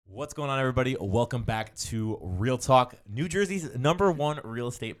What's going on, everybody? Welcome back to Real Talk, New Jersey's #1 real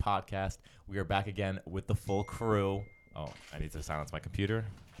estate podcast. We are back again with the full crew. Oh, I need to silence my computer.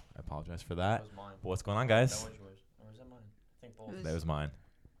 I apologize for that. That was mine. But what's going on, guys? That was yours. Or was that mine? I think both. That was mine.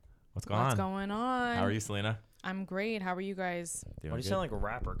 What's going What's on? going on? How are you, Selena? I'm great. How are you guys? Doing Why do you good? sound like a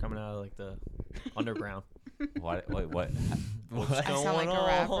rapper coming out of like the underground? What? What's I sound like going a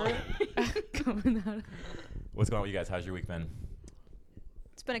on? rapper. Coming out. What's going on with you guys? How's your week been?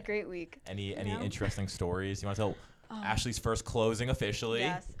 It's been a great week. Any know? interesting stories? You want to tell Ashley's first closing officially?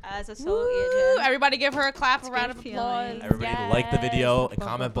 Yes, as a solo Woo! agent. Everybody give her a clap, It's a a round good of feeling. applause. Everybody like the video and Yes.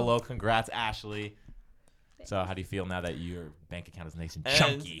 comment below. Congrats, Ashley. So how do you feel now that your bank account is nice and And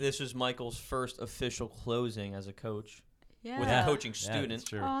chunky? this was Michael's first official closing as a coach Yeah. with Yeah. a coaching Yeah, student. that's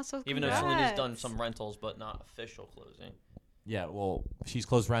true. Oh, so Even though congrats. Selena's done some rentals, but not official closing. Yeah, well, she's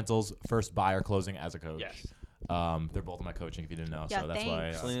closed rentals, first buyer closing as a coach. Yes. They're both in my coaching, if you didn't know. Yeah, so that's thanks.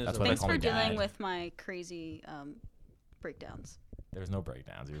 why. Selena's That's a- why they Thanks call for me dealing Dad. with my crazy breakdowns. There's no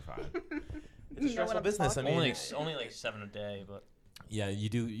breakdowns. You're fine. It's a You know stressful what I'm business. I talking mean, Only like 7 a day, but yeah, you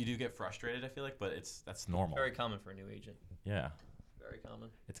do get frustrated. I feel like, but that's normal. very common for a new agent. Yeah, Very common.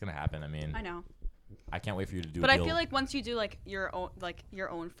 it's gonna happen. I mean, I know. I can't wait for you to do. But a I deal. feel like once you do your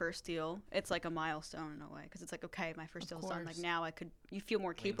own first deal, it's like a milestone in a way because it's like, okay, my first Of deal's done. Like course. now you feel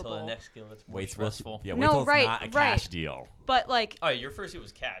more Wait until capable. the next deal. It's more wait stressful. Yeah, wait No, till it's right, not a right. cash deal. But like, Oh, your first deal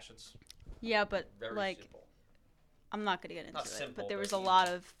was cash. It's yeah, but very like, simple. I'm not gonna get into Not it. simple, But there but was a easy. lot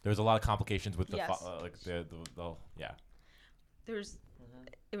of There's a lot of complications with the Yes. yeah there's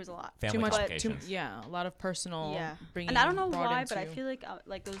it was a lot. family Too much. complications. A lot of personal. Yeah. Bringing And I don't know brought why, but I into- feel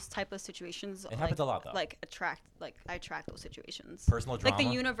like those type of situations It happens a lot, though. I attract those situations. Personal drama. Like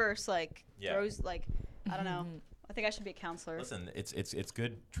the universe Yeah. throws I don't know. Mhm. I think I should be a counselor. Listen, it's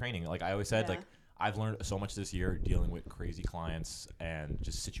good training. Like I always said, Yeah. like I've learned so much this year dealing with crazy clients and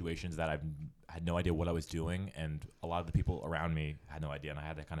just situations that I've had no idea what I was doing, and a lot of the people around me had no idea, and I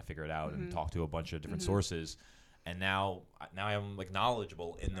had to kind of figure it out and talk to a bunch of different sources. And now I'm like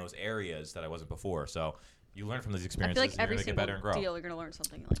knowledgeable in those areas that I wasn't before. So you learn from these I experiences. feel like and every you're gonna get single better and grow. deal you're gonna learn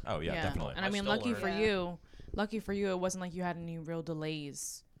something. Like Oh yeah, definitely. And I I mean, still lucky learn. for Yeah. you, it wasn't like you had any real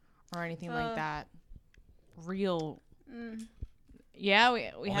delays or anything like Uh, that. Real. mm, Yeah, we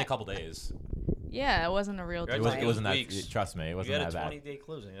Only had. a couple days. Yeah, it wasn't a real You're It at delay. wasn't that. weeks. Trust me, it You wasn't had that a bad. 20-day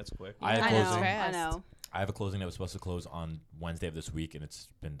closing. That's quick. I had I closing. know. Fast. I know. I have a closing that was supposed to close on Wednesday of this week, and it's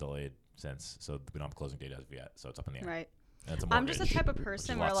been delayed since. So we don't have a closing date as of yet. So it's up in the air. Right. And it's a I'm just the mortgage, type of which is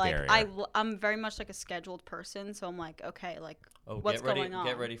person a where lot like scarier. I'm very much like a scheduled person. So I'm like, okay, like Oh, what's get ready, going on?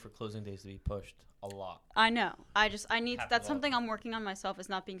 Get ready for closing days to be pushed a lot. I know. I need. Happens That's all the something time. I'm working on myself. Is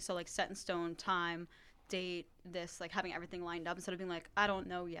not being so like set in stone time, date, this, like having everything lined up instead of being like I don't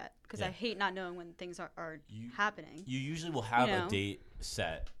know yet because Yeah. I hate not knowing when things are You- happening. You usually will have You know? a date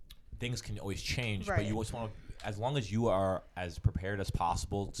set. Things can always change, but Right. you always want to, as long as you are as prepared as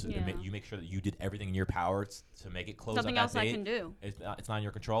possible to Yeah. you make sure that you did everything in your power to make it close Nothing on else that I date. can do. It's not in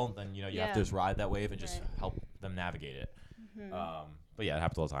your control. Then you have to Yeah. just ride that wave and just Right. help them navigate it. Mhm. But yeah, it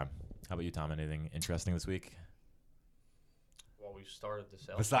happens all the time. How about you, Tom? Anything interesting this week Well, we started the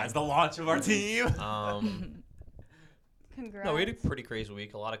sales. besides the launch of our team? Congrats. No, we had a pretty crazy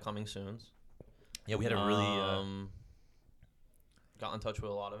week. A lot of coming soons. Yeah, we had a really. Got in touch with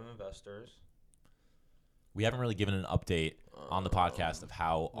a lot of investors. We haven't really given an update on the podcast of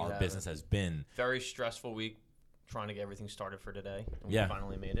how we our haven't. business has been. Very stressful week trying to get everything started for today. And Yeah. We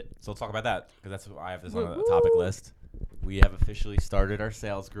finally made it. So let's talk about that because that's what I have this on the topic list. We have officially started our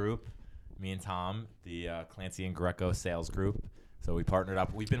sales group. Me and Tom, the Clancy and Greco sales group. So we partnered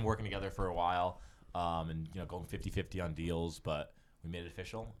up. We've been working together for a while, and going 50-50 on deals, but we made it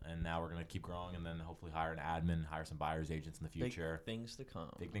official, and now we're gonna keep growing, and then hopefully hire an admin, hire some buyers agents in the future. Big things to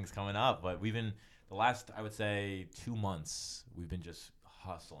come. Big things coming up. But we've been the last, I would say, 2 months. We've been just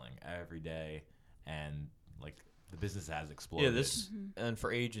hustling every day, and like the business has exploded. Yeah, this and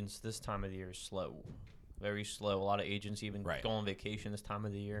for agents, this time of the year is slow, very slow. A lot of agents even Right. go on vacation this time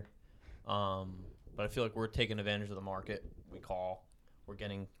of the year. But I feel like we're taking advantage of the market. We call, we're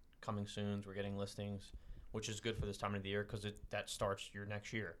getting coming soons, we're getting listings, which is good for this time of the year because that starts your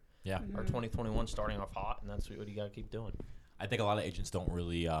next year. Yeah. Our 2021 starting off hot, and that's what you got to keep doing. I think a lot of agents don't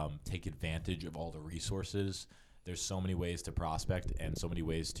really take advantage of all the resources. There's so many ways to prospect and so many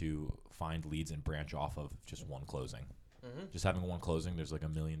ways to find leads and branch off of just one closing. Just having one closing, there's like a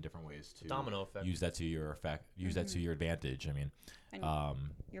million different ways to Domino effect. use that to your effect. Use that to your advantage. I mean, And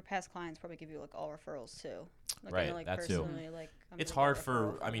your past clients probably give you like all referrals too. Like, Right, I know, like, that too. personally, like, I'm it's gonna hard get a for.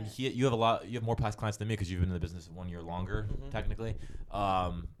 referral I from mean, it. you have more past clients than me because you've been in the business 1 year longer, technically.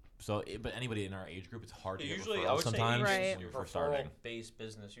 But But anybody in our age group, it's hard to get Usually, I referrals would sometimes Right. when you're first starting. Referral-based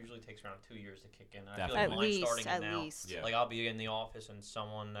business usually takes around 2 years to kick in. I Definitely. feel At like mine's least, starting at now. least. Yeah. Like I'll be in the office and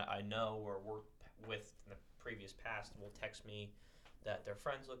someone that I know or worked with in the previous past will text me that their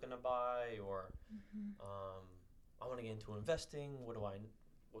friend's looking to buy, or I want to get into investing. What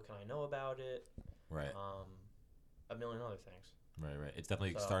can I know about it? Right. A million other things. Right. It's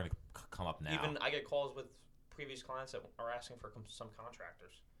definitely So, starting to come up now. Even I get calls with previous clients that are asking for some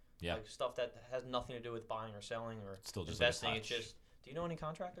contractors. Yeah. Like stuff that has nothing to do with buying or selling or It's still just like a investing. It's touch. just, do you know any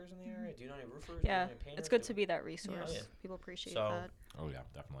contractors in the area? Do you know any roofers? Do you know Yeah, any painters? it's good Do- to be that resource. Oh, yeah. People appreciate So- that. Oh yeah,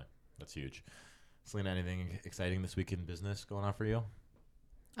 definitely. That's huge. Selena, anything exciting this week in business going on for you?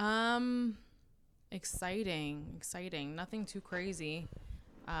 Exciting. Nothing too crazy.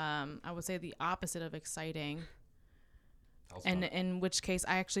 I would say the opposite of exciting. And in which case,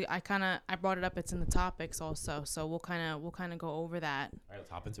 I brought it up. It's in the topics also, so we'll kind of go over that. All right, let's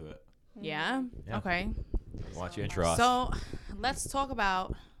hop into it. Yeah. Yeah. Okay. Why don't you intro us? So let's talk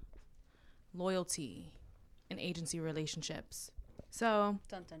about loyalty and agency relationships. So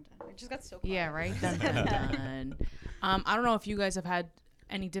Dun dun dun. I just got so quiet. yeah, right. Dun, dun, dun. I don't know if you guys have had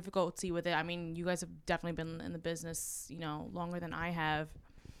any difficulty with it. I mean, you guys have definitely been in the business, longer than I have.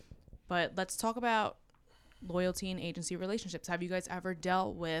 But let's talk about loyalty and agency relationships. Have you guys ever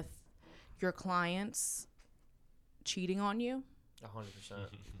dealt with your clients cheating on you 100%.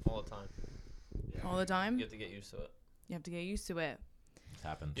 All the time. all the time? You have to get used to it. You have to get used to it. It's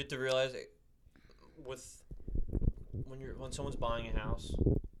happened. You have to realize when someone's buying a house,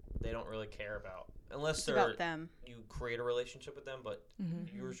 they don't really care about unless It's they're about them. you create a relationship with them. But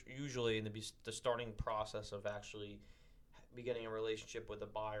Mm-hmm. usually in the starting process of actually beginning a relationship with a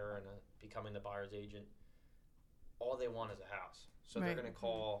buyer and becoming the buyer's agent, all they want is a house. So they're Right. going to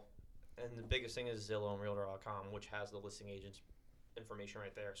call, and the biggest thing is Zillow and Realtor.com, which has the listing agent's information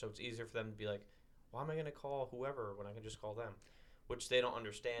right there. So it's easier for them to be like, why am I going to call whoever when I can just call them? Which they don't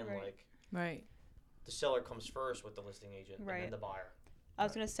understand. Right. Like, Right. the seller comes first with the listing agent, and Right. then the buyer. I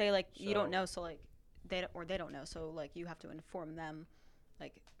was gonna say like you don't So- know, so like they don't know, so like you have to inform them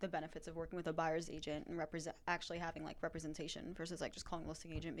like the benefits of working with a buyer's agent and actually having like representation versus like just calling a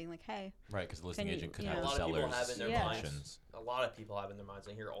listing agent being like, hey, Right, because the listing Can you- agent could you have know- the A lot of people seller's have in their Yeah. minds. intentions. A lot of people have in their minds.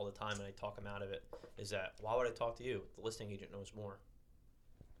 I hear it all the time, and I talk them out of it. Is that why would I talk to you? The listing agent knows more.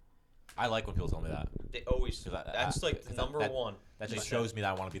 I like when people tell me that. They always. 'Cause That's like that- number that- one. That just They- shows me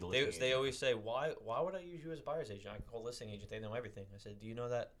that I want to be the listing They agent. always say, why would I use you as a buyer's agent? I can call listing agent. They know everything. I said, do you know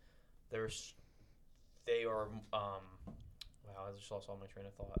that they are wow, I just lost all my train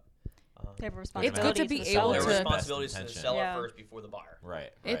of thought. they have It's responsibilities. good to be the able Their seller. to- responsibilities to the intention. seller Yeah. first before the buyer.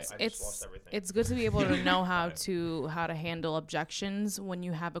 Right. It's I just lost everything. it's good to be able to know how Right. to handle objections when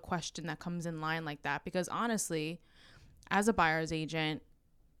you have a question that comes in line like that, because honestly, as a buyer's agent,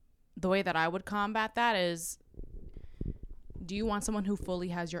 the way that I would combat that is, do you want someone who fully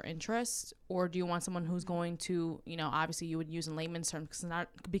has your interest, or do you want someone who's going to, obviously you would use in layman's terms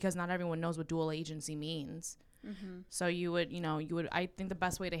because not everyone knows what dual agency means. So you would, I think the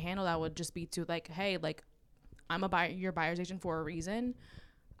best way to handle that would just be to like, hey, like, I'm your buyer's agent for a reason.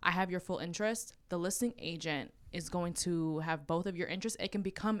 I have your full interest. The listing agent is going to have both of your interests. It can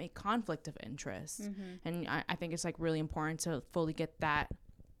become a conflict of interest. And I think it's like really important to fully get that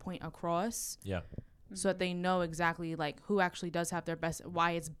point across Yeah. so that they know exactly like who actually does have their best,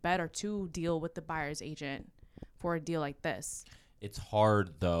 why it's better to deal with the buyer's agent for a deal like this. It's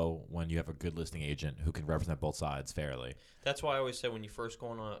hard though when you have a good listing agent who can represent both sides fairly. That's why I always say when you first go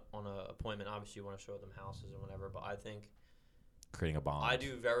on a appointment, obviously you want to show them houses and whatever. But I think Creating a bond. I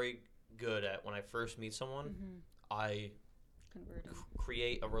do very good at when I first meet someone, I Converting.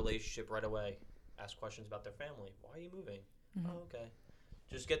 create a relationship right away. Ask questions about their family. Why are you moving? Mhm. Oh, okay.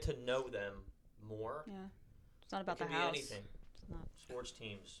 Just get to know them more. Yeah, it's not about It the can house. be anything. It's not. Sports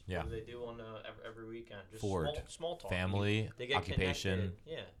teams. Yeah. What do they do on every weekend? Just Ford. small talk. Family, They get occupation, connected.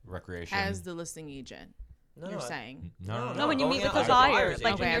 Yeah. recreation. As the listing agent, No, you're no, saying. no, No, when you going meet with out the as a buyer, buyer's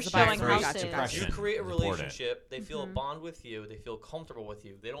like agent. when Okay, you're as a buyer's showing agent. houses. Gotcha. You create a Important. relationship. They feel a bond with you. They feel comfortable with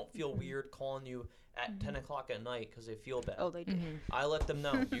you. They don't feel weird calling you at 10 o'clock at night because they feel bad. Oh, they do. I let them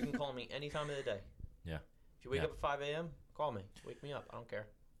know. You can call me any time of the day. Yeah. If you wake Yeah. up at 5 a.m., call me. Wake me up. I don't care.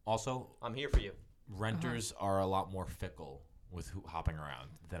 Also, I'm here for you. renters are a lot more fickle with hopping around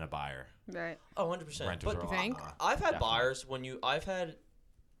than a buyer. Right. Oh, 100%. Renters But are a lot think? more. I've had Definitely. buyers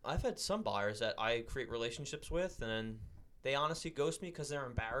I've had some buyers that I create relationships with, and then they honestly ghost me because they're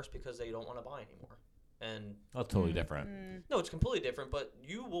embarrassed because they don't want to buy anymore. And That's totally different. no, it's completely different. But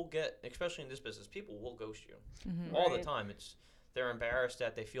you will get, especially in this business, people will ghost you Mhm. all the Right. time. It's they're embarrassed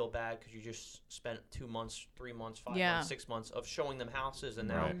that they feel bad because you just spent 2 months, 3 months, 5 Yeah. months, 6 months of showing them houses, and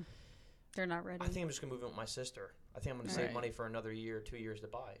now Right. They're not ready. I think I'm just gonna move in with my sister. I think I'm gonna Right. save money for another year, 2 years to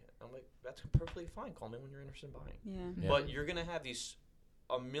buy. I'm like, that's perfectly fine. Call me when you're interested in buying. Yeah. Yeah. But you're gonna have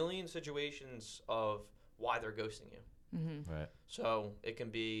a million situations of why they're ghosting you. Mm-hmm. Right. So it can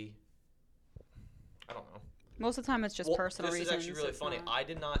be, I don't know. Most of the time, it's just Well, personal this reasons. is actually really it's funny. not- I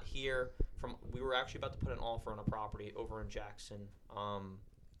did not hear from. We were actually about to put an offer on a property over in Jackson,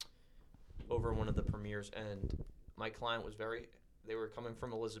 over one of the premieres, and my client was very. They were coming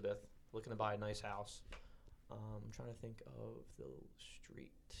from Elizabeth, looking to buy a nice house. I'm trying to think of the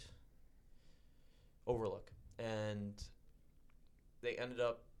street. Overlook, and they ended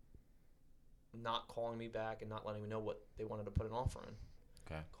up not calling me back and not letting me know what they wanted to put an offer in.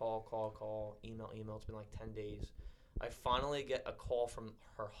 Okay. Call, email. It's been like 10 days. I finally get a call from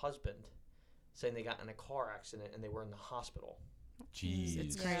her husband saying they got in a car accident and they were in the hospital. Jeez.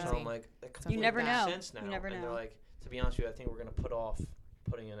 It's Yeah. crazy. So I'm like, that You completely never makes know. sense now. You never and know. they're like, to be honest with you, I think we're going to put off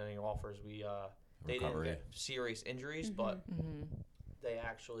putting in any offers. They Recovery. didn't get serious injuries, but Mm-hmm. they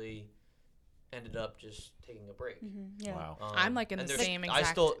actually ended up just taking a break. Yeah. Wow. I'm like in and the there's- same I exact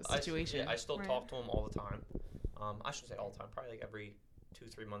still- situation. I still Right. talk to them all the time. I shouldn't say all the time. Probably like every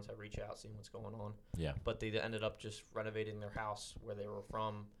 2-3 months I reach out, seeing what's going on. Yeah. But they ended up just renovating their house where they were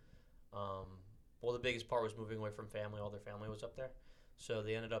from. Well, the biggest part was moving away from family. All their family was up there. So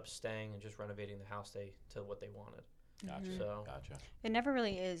they ended up staying and just renovating the house to what they wanted. Gotcha. So Gotcha. It never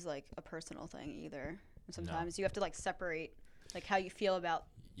really is like a personal thing either. And sometimes you have to like separate like how you feel about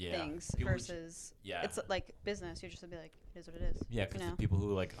Yeah. things People- versus Yeah. it's like business. You just be like, it is what it is. Yeah, because you know? the people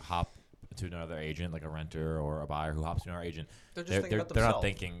who like hop to another agent, like a renter or a buyer who hops to another agent, they're just they're thinking about they're not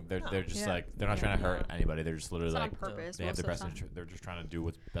themselves. thinking. They're just Yeah. like they're not trying to hurt Yeah. anybody. They're just literally It's not like on purpose. they have most the of best time. interest. They're just trying to do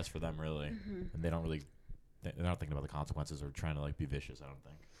what's best for them, really, Mhm. and they don't really. They're not thinking about the consequences or trying to like be vicious. I don't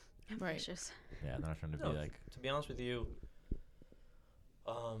think. Right. Vicious. Yeah, they're not trying to No, be like. To be honest with you,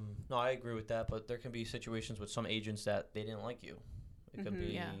 no, I agree with that. But there can be situations with some agents that they didn't like you. It could Mhm.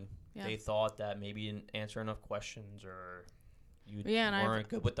 be Yeah. they thought that maybe you didn't answer enough questions, or you Yeah, and I've- weren't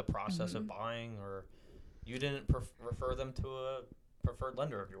good with the process of Mhm. buying, or you didn't refer them to a preferred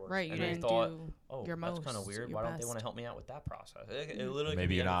lender of yours. Right. You and they didn't thought, do oh, your that's most. kind of weird. your Why don't they best. want to help me out with that process? It Mhm. literally Maybe could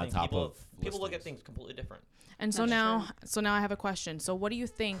be you're not on anything. top people, of people look at listings. things completely different. And so That's now, true. so now I have a question. So what do you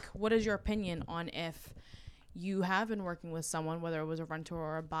think? What is your opinion on if you have been working with someone, whether it was a renter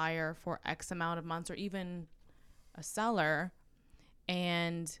or a buyer, for X amount of months, or even a seller,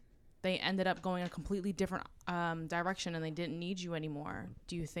 and they ended up going a completely different direction and they didn't need you anymore?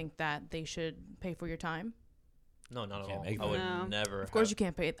 Do you think that they should pay for your time? No, not at can't all. make I would them. never. Of course you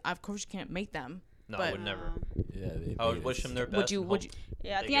can't pay. Of course you can't make them. No, I but- would never. Yeah. I would wish them their best. Would you? and Would hope- you?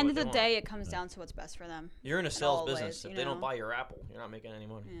 Yeah, at They the get end what of they the want. day, it comes down to what's best for them. You're in a in sales all business. ways, If you they don't know. buy your apple, you're not making any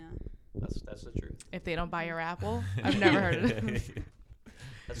money. Yeah. That's the truth. If they don't buy your apple, I've never heard of it.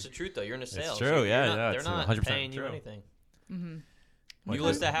 That's the truth, though. You're in a It's sales. true, You're yeah, not- yeah, They're it's not 100% paying you true. anything. Mm-hmm. Like, You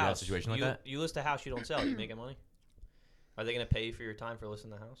list a you have a house. situation like you, that? you list a house you don't sell. You making money? Are they going to pay you for your time for listing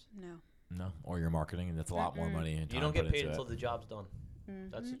the house? No. No, or your marketing, and that's a lot more Mm-mm. money. And You time don't get put paid into until it. the job's done.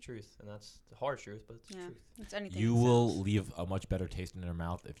 That's the Mhm. truth, and that's the hard truth, but it's the Yeah. truth. It's anything. You in will sales. leave a much better taste in their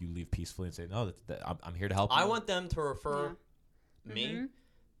mouth if you leave peacefully and say, "No, I'm here to help." I you." want them to refer Yeah. me Mhm.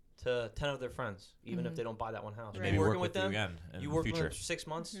 to 10 of their friends, even if Mhm. they don't buy that one house. Right. maybe You're work working with you them. again in You the work with future. them for 6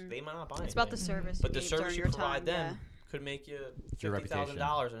 months. Mhm. They might not buy It's about the anything. service. But you the gave service during you your provide time, them could make you your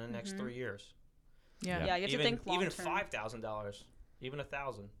 $50,000 in the next Mhm. 3 years. Yeah. Yeah. You have to even think long even term. $5,000, even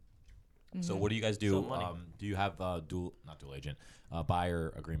 $1,000. So Mhm. what do you guys do? Still money. Do you have not dual agent, buyer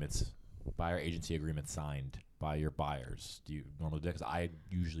agreements, buyer agency agreements signed by your buyers? Do you normally do that? Because I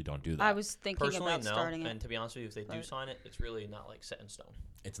usually don't do that. I was thinking Personally, about no. starting And it. to be honest with you, if they do but- sign it, it's really not like set in stone.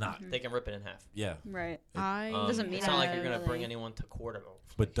 It's not. Mhm. They can rip it in half. Yeah. Right. I Doesn't mean it's not like that you're going to bring really. anyone to court at all.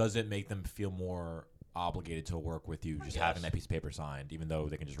 But does it make them feel more obligated to work with you just having Yes. that piece of paper signed, even though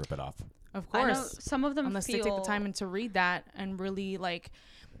they can just rip it off? Of I know course. some of them Unless feel they take the time and to read that and really like,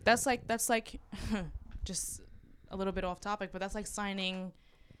 that's like just a little bit off topic, but that's like signing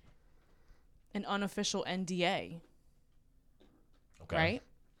an unofficial NDA, Okay. right?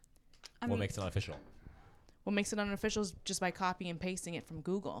 I What mean, makes it unofficial? What makes it unofficial is just by copy and pasting it from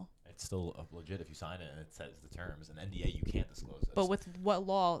Google. It's still legit if you sign it and it says the terms. An NDA, you can't disclose this. But with what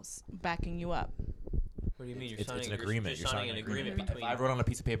laws backing you up? What do you mean? You're it's signing an agreement. You're signing an agreement If between. I wrote on a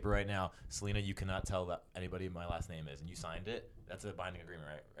piece of paper right now, Selena, you cannot tell that anybody my last name is, and you signed it. That's a binding agreement,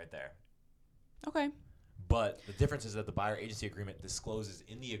 right there. Okay. But the difference is that the buyer agency agreement discloses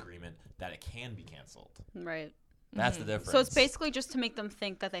in the agreement that it can be canceled. right. That's the difference. So it's basically just to make them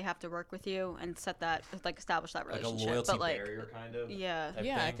think that they have to work with you and establish that like a relationship. loyalty but barrier kind of. yeah. type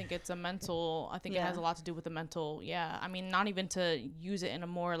Yeah, I thing. think it's a mental. I think it Yeah. has a lot to do with the mental. Yeah, I mean, not even to use it in a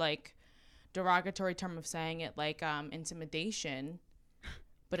more like derogatory term of saying it like intimidation,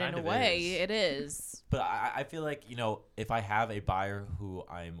 but Kind in a of way, is. it is. But I feel like, if I have a buyer who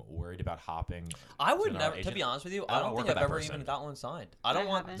I'm worried about hopping, I would to never, another to agent, be honest with you, I I don't don't work think with I've that ever person. even got one signed. I don't I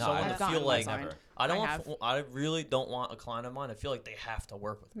want haven't. No, someone I to haven't. feel like Never. I don't I want. I really don't want a client of mine to feel like they have to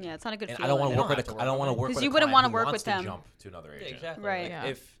work with me. Yeah, it's not a good and I feeling. don't want They to work don't with have to I don't work want to with me. work 'Cause with you a wouldn't client wanna who work wants with to them. jump to another Yeah, agent. exactly. Right. Like, Yeah.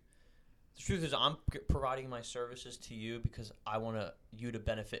 if the truth is, I'm providing my services to you because I want you to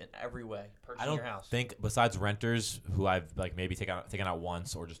benefit in every way. Purchasing I don't your house. think, besides renters who I've like maybe taken out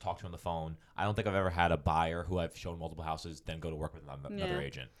once or just talked to on the phone, I don't think I've ever had a buyer who I've shown multiple houses then go to work with another Yeah.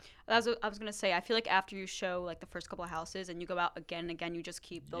 agent. That's what I was gonna say. I feel like after you show like the first couple of houses and you go out again and again, you just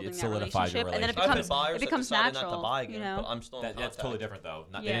keep building It that solidifies your relationship, and then it I've had becomes buyers that decided natural. not to buy again, but I'm still in That's contact. totally different though.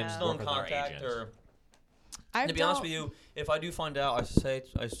 They Yeah. didn't Still work in with our contact, agent. or I've to be honest dealt- with you, if I do find out,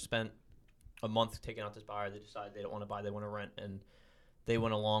 I spent a month taking out this buyer. They decided they don't want to buy, they want to rent, and they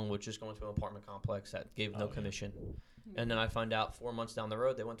went along with just going to an apartment complex that gave no Oh, yeah. commission. And then I find out 4 months down the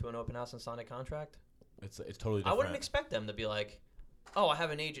road they went to an open house and signed a contract. It's totally I different. wouldn't expect them to be like, "Oh, I have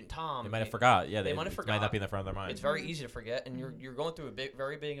an agent, Tom." They might have forgot. Yeah, They might have It forgot. might not be in the front of their mind. It's very easy to forget, and you're going through a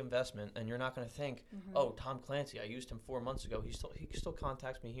very big investment, and you're not going to think, "Oh, Tom Clancy, I used him 4 months ago. He still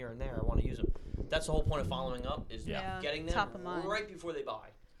contacts me here and there. I want to use him." That's the whole point of following up is Yeah. getting them Top of mind. right before they buy,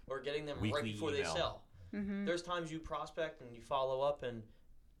 or getting them right Weekly before email. they sell. Mm-hmm. There's times you prospect and you follow up, and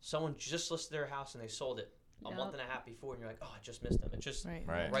someone just listed their house and they sold it a Yep. month and a half before, and you're like, "Oh, I just missed them." It's just Right.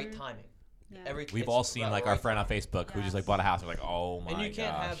 Right. right timing. Yeah. We've It's all seen about like the our right friend on timing. Facebook who just like Yes. bought a house. We're like, oh my And you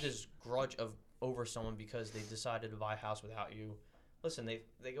can't gosh. have this grudge over someone because they decided to buy a house without you. Listen,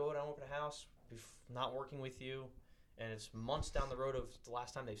 they go to open a house, not working with you, and it's months down the road of the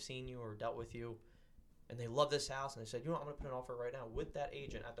last time they've seen you or dealt with you, and they love this house, and they said, "You know what, I'm going to put an offer right now with that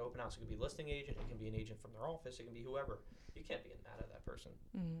agent at the open house." It could be a listing agent, it can be an agent from their office, it can be whoever. You can't be mad at that person.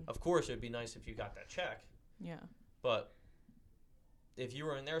 Mhm. Of course, it would be nice if you got that check, Yeah. but if you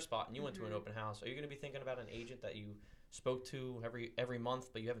were in their spot and you went to an open house, are you going to be thinking about an agent that you spoke to every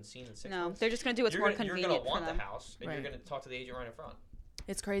month but you haven't seen in 6 No, months? they're just gonna do what's more You're convenient going to for want them. the house, and you're Right. going to talk to the agent right in front.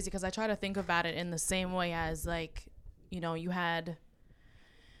 It's crazy because I try to think about it in the same way as like, you had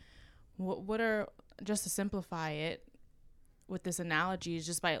what are, just to simplify it with this analogy, is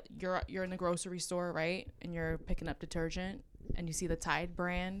just by you're in the grocery store, right, and you're picking up detergent and you see the Tide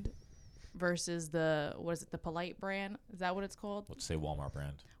brand versus the Polite brand, is that what it's called? Let's say Walmart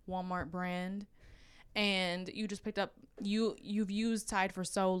brand. Walmart brand, and you just picked up you've used Tide for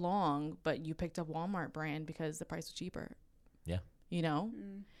so long, but you picked up Walmart brand because the price was cheaper. Yeah.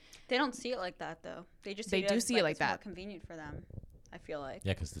 They don't see it like that though. They just They do see it like it's more that. convenient for them. I feel like.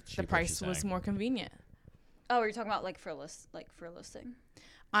 Yeah, because The price was more convenient. Oh, you're talking about like for a listing.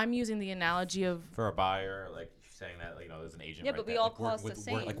 I'm using the analogy of for a buyer, like saying that there's an agent. Yeah, right but we there. all like, work cost the with,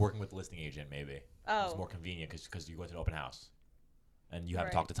 same. like working with the listing agent, maybe. It's Oh. more convenient because you went to an open house, and you haven't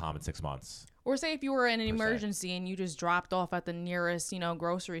Right. talked to Tom in 6 months. or say if you were in an Per se. emergency and you just dropped off at the nearest,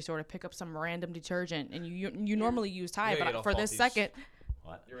 grocery store to pick up some random detergent, and you normally use Tide, gotta get but off for all this these- second,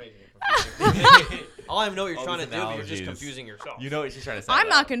 What? You're making it confusing. I know what you're All trying to these do, but you're just analogies. confusing yourself. You know what she's trying to say. I'm though.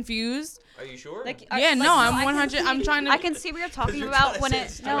 not confused. Are you sure? Like, Yeah, no, I I'm can 100 see- I'm trying to I can see what you're talking you're about trying when to it.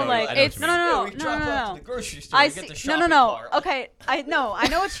 say No, it's like I know what it's you no, mean. Yeah, no, we no, drop no, off no, to the no. grocery store I to get see. the No, shopping no, no. cart. Okay, I know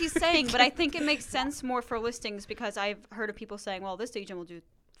what she's saying, but I think it makes sense more for listings because I've heard of people saying, "Well, this agent will do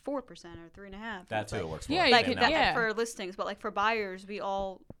 4% or 3.5." That It's too like, works. For Yeah, us. you like Same could- now. that yeah. for listings, but like for buyers, we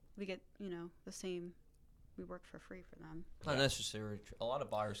get the same. We work for free for them. Not necessarily. A lot of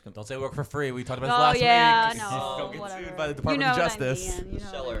buyers can. Don't say work for free. We talked about Oh, this last yeah, week. no, Don't get whatever. sued by the You Department know of what I Justice. mean, you The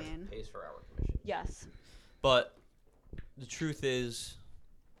know seller what I mean. pays for our commission. Yes. But the truth is,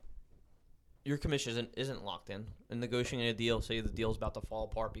 your commission isn't locked in. In negotiating a deal, say the deal's about to fall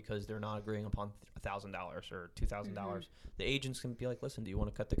apart because they're not agreeing upon $1,000 or $2,000. The agents can be like, "Listen, do you want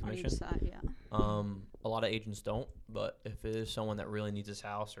to cut the On commission?" each side, yeah. A lot of agents don't, but if it is someone that really needs this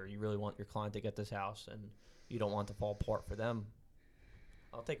house, or you really want your client to get this house, and you don't want to fall apart for them,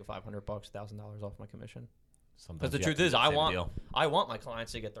 I'll take a $500, $1,000 off my commission. Sometimes Because the you have truth to is, do the I same want deal. my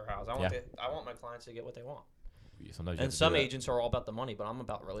clients to get their house. I want my clients to get what they want. Sometimes you have And to some do that. agents are all about the money, but I'm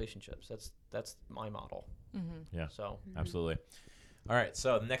about relationships. That's my model. Mm-hmm. Yeah. So Absolutely. All right.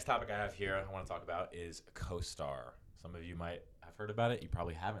 So the next topic I have here I want to talk about is CoStar. Some of you might have heard about it. You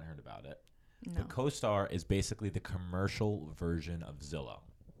probably haven't heard about it. No. The CoStar is basically the commercial version of Zillow.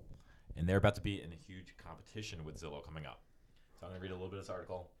 And they're about to be in a huge competition with Zillow coming up. So I'm going to read a little bit of this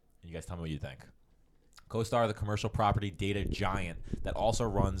article, and you guys tell me what you think. CoStar, the commercial property data giant that also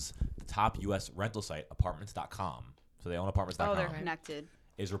runs the top U.S. rental site, Apartments.com. So they own Apartments.com. Oh, they're connected.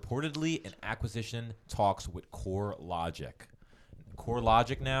 Is reportedly in acquisition talks with CoreLogic.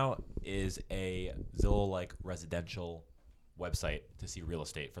 CoreLogic now is a Zillow-like residential website to see real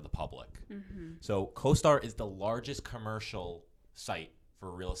estate for the public. So CoStar is the largest commercial site for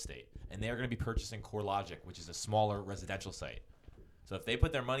real estate, and they are going to be purchasing CoreLogic, which is a smaller residential site. So if they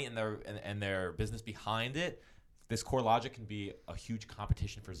put their money and their business behind it, this CoreLogic can be a huge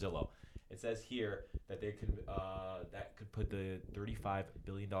competition for Zillow. It says here that they could that could put the $35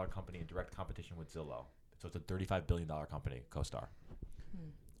 billion company in direct competition with Zillow. So it's a $35 billion company, CoStar.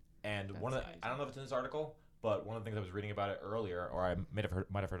 And one of the, I don't know if it's in this article, but one of the things I was reading about it earlier, or I might have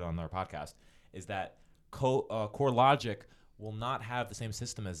heard it on their podcast, is that CoreLogic will not have the same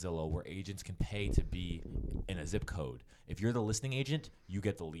system as Zillow, where agents can pay to be in a zip code. If you're the listing agent, you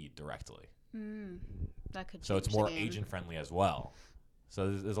get the lead directly. That could. So it's change the more game. agent friendly as well.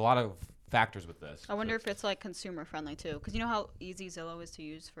 So there's a lot of factors with this. I wonder if it's like consumer friendly too, because you know how easy Zillow is to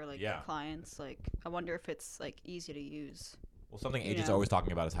use for like Yeah. clients. Like, I wonder if it's like easy to use. Well, something you agents know. are always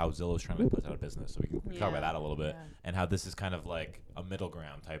talking about is how Zillow is trying to put us out of business. So we can talk about Yeah. that a little bit, Yeah. and how this is kind of like a middle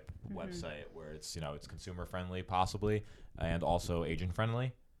ground type website where it's it's consumer friendly possibly, and also agent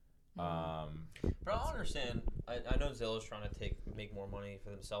friendly. But I don't understand. I know Zillow's trying to make more money for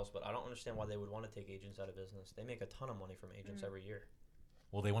themselves, but I don't understand why they would want to take agents out of business. They make a ton of money from agents every year.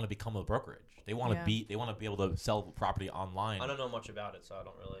 Well, they want to become a brokerage. They want to Yeah. They want to be able to sell property online. I don't know much about it, so I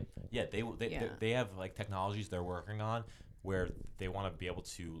don't really. Yeah, Yeah. they have like technologies they're working on where they want to be able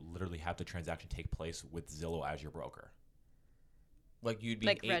to literally have the transaction take place with Zillow as your broker. Like you'd be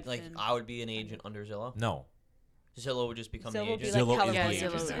Like like Redfin. I would be an agent under Zillow. No, Zillow would just become Zillow the would be agent. like Zillow is Yeah, the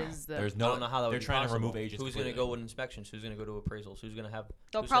Zillow agent now. is the- There's I no. don't know how that would They're be trying to possible. remove agents. Who's going to completely. go with inspections? Who's going to go to appraisals? Who's going to have?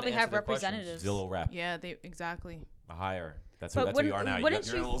 They'll who's probably gonna have answer their questions? representatives. Zillow rep. Yeah, they exactly. A hire. That's But who you are now. wouldn't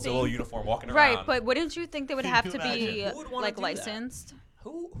You're in a you little Zillow think- uniform walking around. Right, but wouldn't you think they would Can have you to be imagine? Who would wanna like do that? licensed?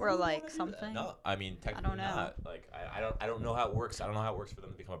 Who Or would like wanna do that? something? No, I mean technically don't know. not. Like I don't know how it works. I don't know how it works for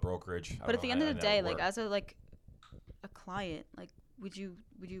them to become a brokerage. But at the end of the day, like as a client, like would you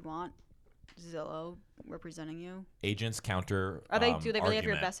want Zillow representing you? agents counter. Do they really have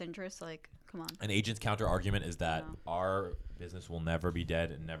your argument. best interests? Like, come on. An agent's counter argument is that No. our business will never be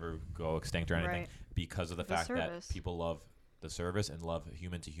dead and never go extinct or anything Right. because of the The fact service. that people love the service and love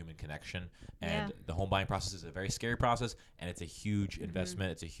human to human connection. And Yeah. the home buying process is a very scary process, and it's a huge Mm-hmm.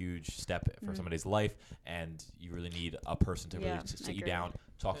 investment. It's a huge step for somebody's life, and you really need a person to really Yeah, sit I you agree. down,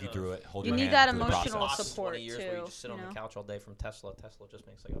 talk you Yeah. through it, hold You your need hand that through the emotional process. Last support, 20 years where you too, just sit you on know? the couch all day from Tesla. Tesla just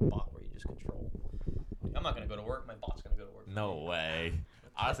makes like a bot where you just control. I'm not gonna go to work. My bot's gonna go to work. No way.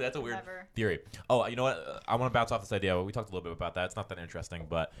 Honestly, that's a weird Never. theory. Oh, you know what? I want to bounce off this idea. We talked a little bit about that. It's not that interesting,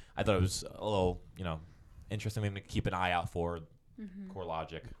 but I thought it was a little, interesting thing to keep an eye out for.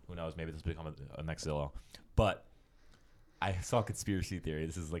 CoreLogic. Who knows? Maybe this will become a next Zillow. But I saw a conspiracy theory.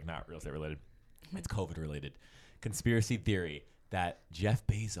 This is like not real estate related. It's COVID related. Conspiracy theory that Jeff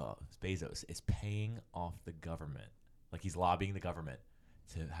Bezos is paying off the government. Like he's lobbying the government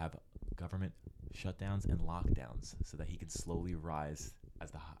to have government shutdowns and lockdowns so that he can slowly rise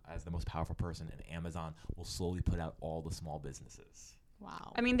as the most powerful person, and Amazon will slowly put out all the small businesses.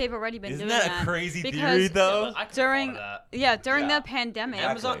 Wow. I mean, they've already been Isn't doing that a crazy because theory though? I could've during thought of that. during Yeah. the pandemic,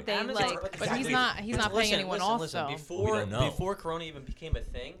 Exactly. they Amazon- like but Exactly. he's not Listen, paying anyone off listen. though. We Before don't know. before Corona even became a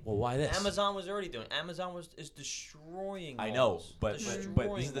thing, Well, why this? Amazon was already doing. Amazon is destroying. I Malls. know, but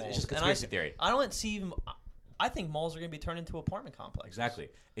Destroying this is it's just malls. conspiracy And theory. I don't see even. I think malls are going to be turned into apartment complexes. Exactly.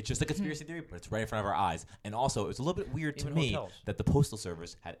 It's just a conspiracy theory, but it's right in front of our eyes. And also, it's a little bit weird to Even me hotels. that the Postal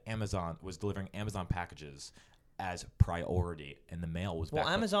Service was delivering Amazon packages as priority, and the mail was Well,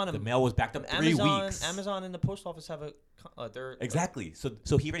 backed Amazon up. The and- mail was backed up 3 weeks. Amazon and the post office have a. They're Exactly.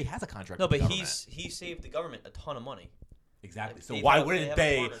 So he already has a contract. No, with but the government. he saved the government a ton of money. Exactly. So They why have- they wouldn't have a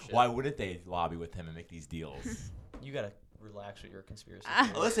they? partnership. Why wouldn't they lobby with him and make these deals? You gotta relax with your conspiracy. Ah.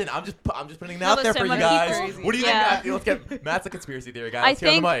 theories. Listen, I'm just putting it No, out there listen, for you when guys. people- What do you think, Yeah. Matthew? Let's get Matt's a conspiracy theory guy. I Let's hear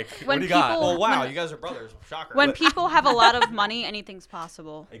on the mic. think What when do you got? people- Oh wow, when- you guys are brothers. Shocker. when people have a lot of money, anything's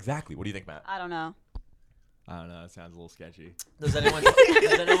possible. Exactly. What do you think, Matt? I don't know. I don't know. It sounds a little sketchy. Does anyone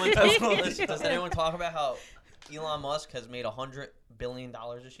does anyone talk about how Elon Musk has made $100 billion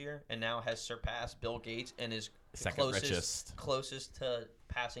this year and now has surpassed Bill Gates and is Second richest. closest to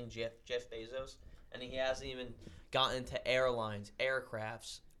passing Jeff Bezos, and he hasn't even gotten into airlines,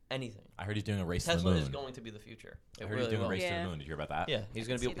 aircrafts, anything. I heard he's doing a race to the Tesla moon. is going to be the future. I It heard really he's doing will. a race to Yeah. the moon. Did you hear about that? Yeah, he's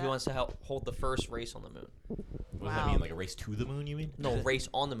gonna can be. see He that. wants to hold the first race on the moon. What does that Wow. mean? Like a race to the moon? You mean? No, race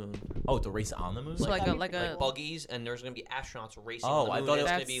on the moon. Oh, it's a race on the moon. So like a Like buggies, and there's gonna be astronauts racing Oh, on the I moon. thought And it's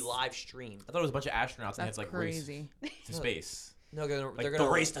it- gonna be That's- live streamed. I thought it was a bunch of astronauts and they had That's to like crazy. race to space. No, they're Like gonna the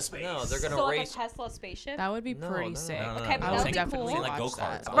race to space. No, they're gonna So like race. a Tesla spaceship. That would be No, pretty no, sick. no, no, Okay, no, but no. I that would would be definitely cool. Like watch go-karts.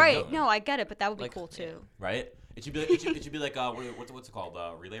 that. Oh, Right. no. No, I get it, but that would be Like, cool too. Right? It should be. It should be like what's it called?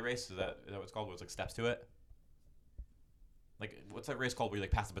 Relay race? Is that what it's called? Where it's like steps to it? Like what's that race called? Where you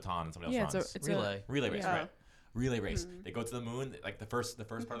like pass the baton and somebody Yeah, else runs? it's relay. Relay race, yeah. right? Relay race. Mhm. They go to the moon. Like the first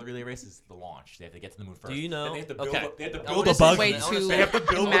part of the relay race is the launch. They have to get to the moon first. Do you know? Then they have to build. Okay. They have to I build wanna a say buggy. way something. I wanna too say They have to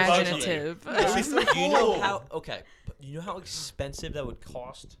build a buggy. imaginative. That'd be so Do you know cool. how? Okay, but you know how expensive that would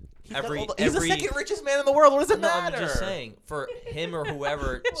cost? He's every the second richest man in the world. What does it No, matter? I'm just saying for him or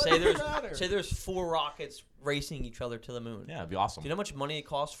whoever. What say does it matter? there's 4 rockets racing each other to the moon. Yeah, it'd be awesome. Do you know how much money it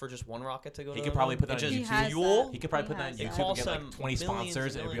costs for just one rocket to go? He to could the probably moon? put that And on just He has fuel. that. He could probably He put that on has YouTube that. and Costs get him like 20 millions and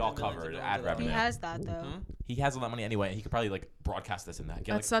sponsors, and it'd be all millions and covered. millions Ad and revenue. He has that though. Hmm? He has all that money anyway. He could probably like broadcast this and that.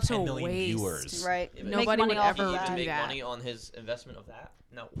 Get That's like such a 10 million waste. viewers. Right. Yeah, but Make Nobody money would off ever of He that. would make that. money on his investment of that.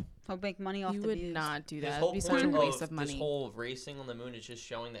 No. He'll make money off You the would views. not do His that. whole It'd be such a point waste of this money. whole racing on the moon is just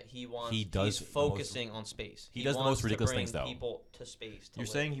showing that he wants. He does He's the most- focusing on space. he does the wants most to ridiculous bring things, though. People to space. To You're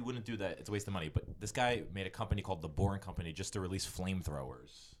live. saying he wouldn't do that. It's a waste of money. But this guy made a company called the Boring Company just to release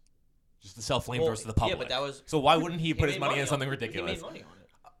flamethrowers. Just to sell flamethrowers Well, to the public. Yeah, but that was. So why wouldn't he put his made money on- in something ridiculous? He made money on it.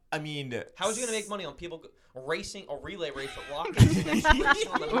 I mean, How is he gonna make money on people racing a relay race with rockets and racing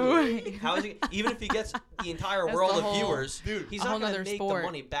on the moon? How is he? Even if he gets the entire That's world the of whole- viewers, Dude, he's a not whole gonna nother make sport. the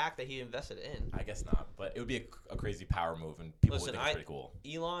money back that he invested in. I guess not. But it would be a crazy power move, and people Listen, would think it's pretty cool.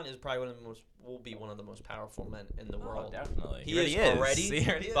 Elon is probably will be one of the most powerful men in the Oh, world. definitely. He already is already, He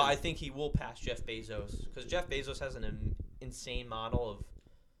already but I is. think he will pass Jeff Bezos because Jeff Bezos has an insane model of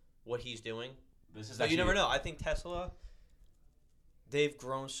what he's doing. This is But you actually- never know. I think Tesla, they've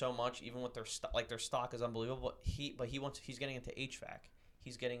grown so much, even with their their stock is unbelievable. He's getting into HVAC.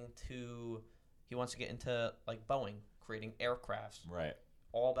 He wants to get into like Boeing, creating aircrafts, Right.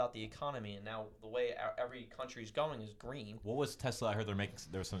 all about the economy. And now the way every country's going is green. What was Tesla? I heard they're making.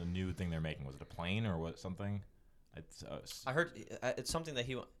 There was some new thing they're making. Was it a plane or what? Something? It's, I heard it's something that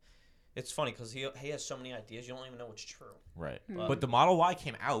It's funny because he has so many ideas, you don't even know what's true. right. Mm. But the Model Y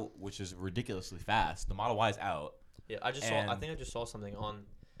came out, which is ridiculously fast. The Model Y is out, Yeah, I And- think I just saw something on.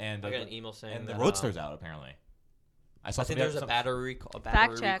 and I got an email saying and the that, Roadster's out apparently. I saw I think somebody- there's a some- battery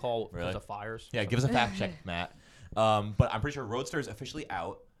Fact check. recall Really? because of fires. Yeah, give us a fact check, Matt. But I'm pretty sure Roadster is officially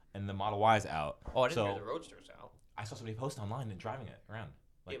out, and the Model Y is out. Oh, I didn't So- hear the Roadster's out. I saw somebody post online and driving it around.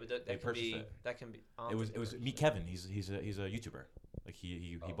 Like, Yeah, but that they can purchased be. it. That can be. I It don't was think it was they Meet purchased Kevin. He's a YouTuber. Like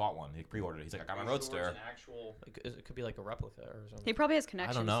he Oh. bought one. He pre-ordered it. He's like, I got my Are you sure it's Roadster. an actual. It could be like a replica or something. He probably has I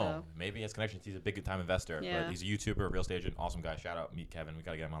connections. don't know. Though. Maybe he has connections. He's a big time investor. Yeah. But he's a YouTuber, a real estate agent, awesome guy. Shout out Meet Kevin. We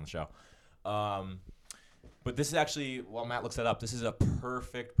gotta get him on the show. But this is actually, while Matt looks that up, this is a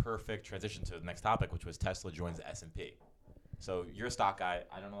perfect transition to the next topic, which was Tesla joins the S&P. So you're a stock guy.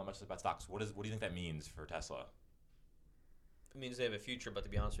 I don't know much about stocks. What do you think that means for Tesla? It means they have a future, but to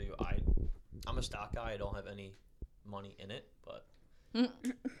be honest with you, I'm a stock guy. I don't have any money in it, but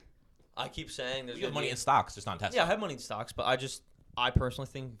I keep saying there's You have gonna money be- in stocks, just not Tesla. Yeah, I have money in stocks, but I personally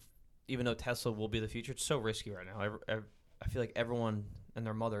think, even though Tesla will be the future, it's so risky right now. I feel like everyone and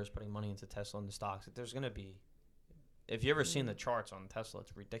their mother is putting money into Tesla and the stocks. There's gonna be, if you ever seen the charts on Tesla,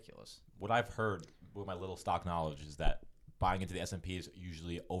 it's ridiculous. What I've heard with my little stock knowledge is that buying into the S&P is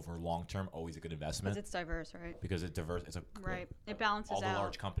usually over long term always a good investment Because it's diverse, right? because it's diverse. It's a Right. It balances all the out.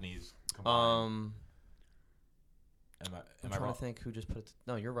 large companies combined. Am I'm I trying wrong? to think who just put it.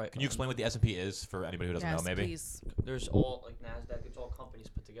 No, you're right. Can you explain what the S&P is for anybody who doesn't Yes, know? Maybe. please. There's all like Nasdaq. It's all companies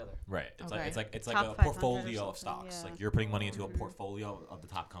put together. Right. It's Okay. like it's like Top a 500 or portfolio of something, stocks. yeah. Like you're putting money into a Mhm. portfolio of the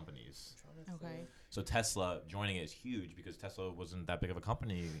top companies. Okay. So Tesla joining it is huge because Tesla wasn't that big of a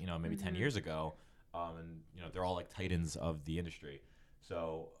company, maybe 10 Mhm. years ago, and they're all like titans of the industry.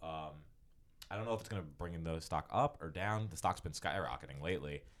 So I don't know if it's going to bring the stock up or down. The stock's been skyrocketing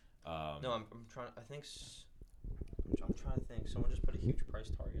lately. No, I'm trying. I'm trying to think. Someone just put a huge price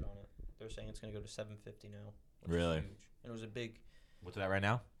target on it. They're saying it's going to go to 750 now. Which Really? Is huge. And it was a big What's that right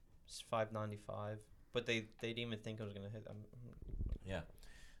now? 595, but they didn't even think it was going to hit. Yeah.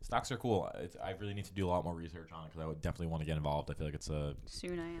 Stocks are cool. I really need to do a lot more research on it because I would definitely want to get involved. I feel like it's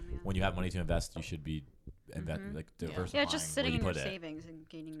Soon I am. Yeah. when you have money to invest, you should be Mhm. like Yeah. diversifying Yeah, just where sitting you in your put it. savings and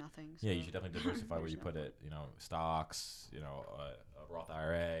gaining nothing. So. Yeah, you should definitely diversify where There's you no put point. it. Stocks, a Roth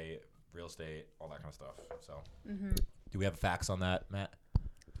IRA, real estate, all that kind of stuff. So, Mm-hmm. do we have facts on that, Matt?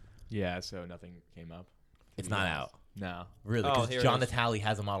 Yeah, so nothing came up. It's not out. No. Really? Oh, Because here it John is. Natale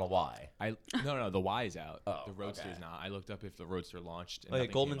has a Model Y. No, the Y is out. Oh, The Roadster's okay. not. I looked up if the Roadster launched. And Oh, yeah,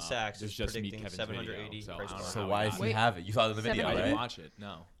 nothing Goldman came up. Sachs There's is just Meet predicting Kevin's 780 video, so I price don't know point. So how why he does got he it. have it? You saw it in the video, I didn't right? watch it. No. I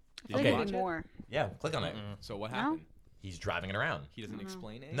feel Did like you I watch need it? more. Yeah, click on it. So what No? happened? He's driving it around. He doesn't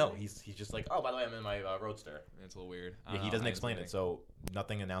explain anything. No, he's just like, oh, by the way, I'm in my Roadster. It's a little weird. I Yeah, don't he know, doesn't I explain it. didn't So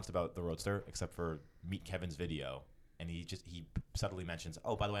nothing announced about the Roadster except for Meet Kevin's video, and he subtly mentions,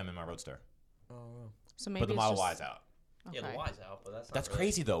 oh, by the way, I'm in my Roadster. Oh, So maybe But the it's Model just, Y is out. yeah, okay. the Y's out, but that's not That's really-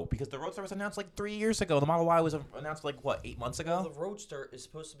 crazy though, because the Roadster was announced like 3 years ago. The Model Y was announced like what, 8 months Well, ago? the Roadster is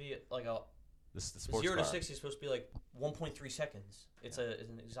supposed to be like a This is the sports 0 to car. 60 is supposed to be like 1.3 seconds. It's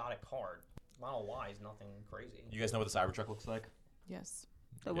an exotic car. Model Y is nothing crazy. You guys know what the Cybertruck looks like? Yes.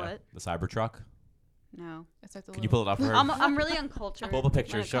 The Yeah, what? The Cybertruck. No. It's like the Can you pull it up for her? I'm really uncultured. Pull up a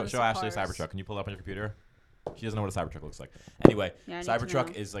picture. when it Show comes to Ashley a cars. Cybertruck. Can you pull it up on your computer? She doesn't know what a Cybertruck looks like. Anyway, Yeah, I need to Cybertruck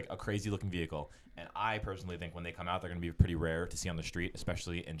know. is like a crazy looking vehicle, and I personally think when they come out, they're going to be pretty rare to see on the street,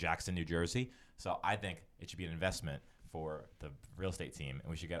 especially in Jackson, New Jersey. So I think it should be an investment for the real estate team, and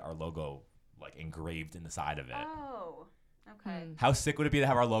we should get our logo like engraved in the side of it. Oh. Okay. How sick would it be to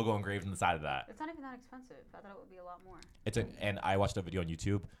have our logo engraved in the side of that? It's not even that expensive. I thought it would be a lot more. And I watched a video on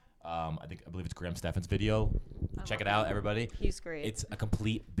YouTube. I believe it's Graham Stephan's video. Check it out, everybody. He's great. It's a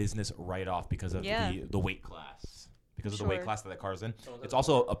complete business write-off because of Yeah. the weight class. Because of the weight Sure. class that car's in. So It's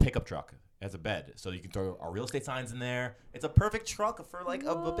also a pickup truck. It has a bed. So you can throw our real estate signs in there. It's a perfect truck for like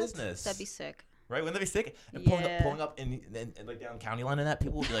a What? business. That'd be sick. Right? Wouldn't that be sick? And Yeah. pulling up in like down county line and that,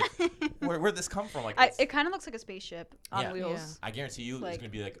 people would be like, where'd this come from? Like, It kind of looks like a spaceship on Yeah. wheels. Yeah. I guarantee you, like- it's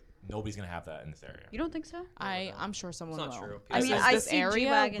going to be like, nobody's going to have that in this area. You don't think so? I'm sure someone not will. true. I People- mean, This- I this see area,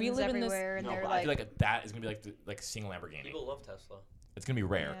 G-Wagons we live in this. everywhere, and No, they're but I like, feel like that is going to be like seeing a Lamborghini. People love Tesla. It's going to be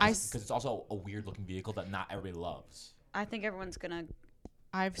rare. Yeah. Because it's also a weird looking vehicle that not everybody loves. I think everyone's gonna.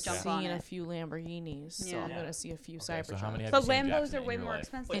 I've Jump on seen a it. few Lamborghinis, so Yeah. I'm gonna see a few Okay, Cybertrucks. so how many have But you seen in Lambos Jackson are in way your more life?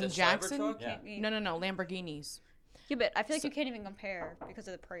 expensive. Wait, In the Jackson? Cybertruck? Yeah. No, Lamborghinis. Yeah, but I feel like So- you can't even compare because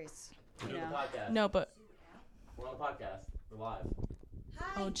of the price. You know? podcast. No, but We're on the podcast. We're live.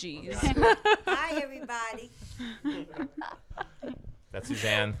 oh geez. Hi, everybody. That's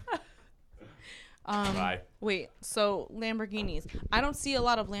Suzanne. Bye. Wait, so Lamborghinis. I don't see a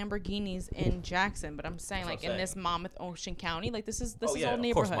lot of Lamborghinis in Jackson, but I'm saying That's like what I'm in this Monmouth Ocean County, like this is Oh, old of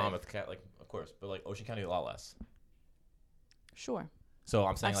neighborhood. course, Monmouth, of course, but like Ocean County, a lot less. Sure. So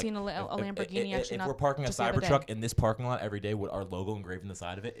I'm saying I've like, seen a Lamborghini actually If not we're parking a just the other day. Cybertruck in this parking lot every day with our logo engraved in the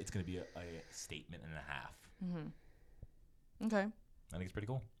side of it, it's going to be a statement and a half. Okay. I think it's pretty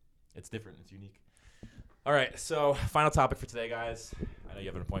cool. It's different. It's unique. All right. So final topic for today, guys. I know you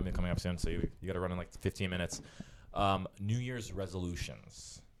have an appointment coming up soon, so you got to run in like 15 minutes. New Year's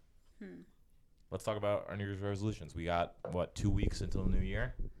resolutions. Let's talk about our New Year's resolutions. We got, 2 weeks until the new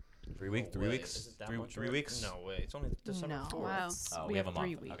year? 3 weeks? No 3 way. weeks? Is it that Three, much 3 already? weeks? No way. It's only December No, 4th. Wow. Oh, we we have a 3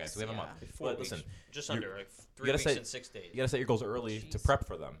 month. weeks. Okay, so we have a month. yeah. 4 But weeks. listen, Just you're- under like 3 gotta weeks say- and 6 days. You got to set your goals early to Jeez. prep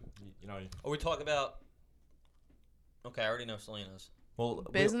for them. You know, Are we talking about? Okay, I already know Selena's. well,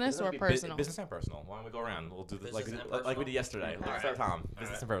 Business it'll or be personal? Business and personal. Why don't we go around? We'll do this Business and like we personal? did yesterday. Okay. Let's start Tom. Business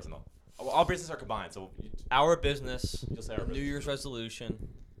right. and personal. Well, all business are combined, so Our business. you'll say our New business. Year's resolution.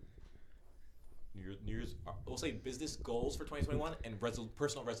 New Year's. We'll say business goals for 2021 and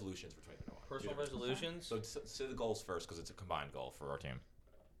personal resolutions for 2021. Personal Two different- resolutions. So say the goals first because it's a combined goal for our team.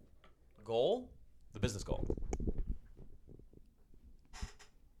 Goal: The business goal.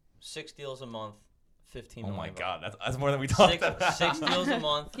 6 deals a month, 15 Oh million. my volume. God, that's more than we talked about. 6 deals a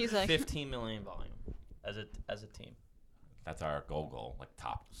month, He's like- 15 million volume as a team. That's our goal, like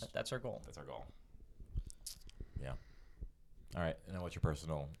top. That's our goal. That's our goal. Yeah. All right. And then what's your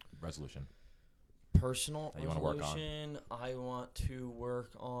personal resolution? Personal That you wanna work on. resolution I want to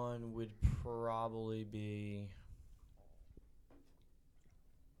work on would probably be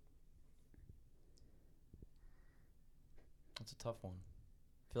that's a tough one.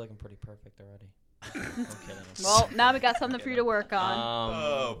 I feel like I'm pretty perfect already. I'm kidding. Well, now we got something for you to work on.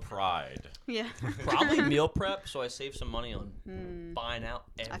 Oh, pride. Yeah. Probably meal prep, so I save some money on Hmm. buying out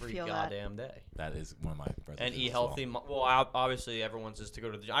every feel that. goddamn day. That is one of my resolutions. And eat as well. healthy. Well, obviously everyone's is to go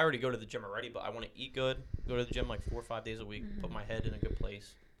to the gym. I already go to the gym already, but I want to eat good. Go to the gym like 4 or 5 days a week. Put my head in a good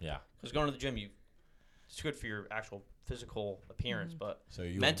place. Yeah. Because going to the gym, it's good for your actual physical appearance, but So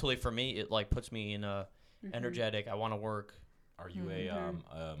you mentally for me, it like puts me in a energetic. I want to work. Are you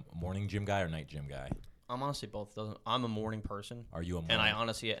a morning gym guy or night gym guy? I'm honestly both. I'm a morning person, Are you a morning, and I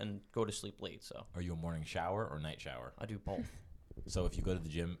honestly and go to sleep late, so are you a morning shower or night shower? I do both. So if you go to the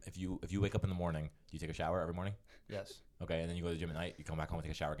gym, if you wake up in the morning, do you take a shower every morning? Yes, Okay, and then you go to the gym at night, you come back home and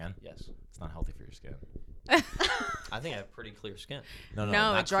take a shower again? yes. It's not healthy for your skin. I think I have pretty clear skin. No,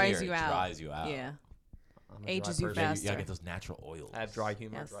 not it dries clear, you it out. dries you out. Yeah. I'm a Ages dry you person. fast. You gotta get those natural oils. I have dry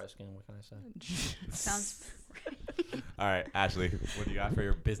humor, Yes. dry skin. What can I say? Sounds. All right, Ashley, what do you got for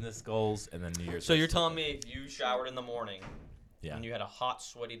your business goals and then New Year's? So you're resolutions? telling me if you showered in the morning Yeah. and you had a hot,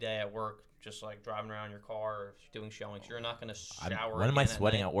 sweaty day at work, just like driving around your car or doing showings, you're not going to shower. When am I again at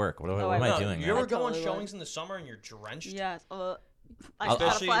sweating night? at work? What Oh, am I I know. doing? You there? ever I go on totally would. showings in the summer and you're drenched? Yes. I I'll-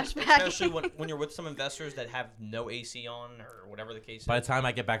 just had a flashback. Especially when you're with some investors that have no AC on or whatever the case By is. the time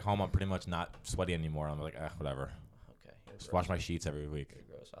I get back home, I'm pretty much not sweaty anymore. I'm like, whatever. Okay. You're Just gross. wash my sheets every week. You're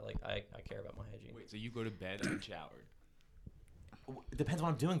gross. I care about my hygiene. Wait, so you go to bed unshowered? It depends what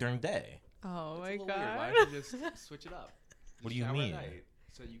I'm doing during the day. Oh That's my a little weird. Why god. don't you just switch it up? What do Just you shower at mean? night,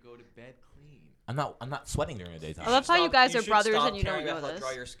 so you go to bed clean. I'm not sweating during the daytime. I love how you guys are should brothers stop and you don't caring know about how this.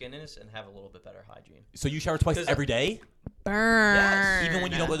 dry your skin is and have a little bit better hygiene. So you shower twice 'Cause every day, Burn. Yes, even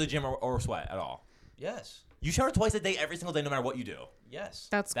when you don't go to the gym or sweat at all. Yes. You shower twice a day every single day, no matter what you do. Yes.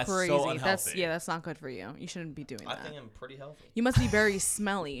 That's That's so crazy. That's unhealthy. that's not good for you. You shouldn't be doing I that. think I'm pretty healthy. You must be very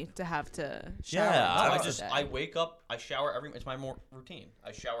smelly to have to shower. Yeah, No, twice a day. I wake up, I shower it's my routine.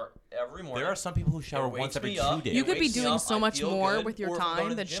 I shower every morning. There are some people who shower It once wakes every me 2 up. days. You could be Wakes me doing up, so I much feel more good. with your Or if I'm going time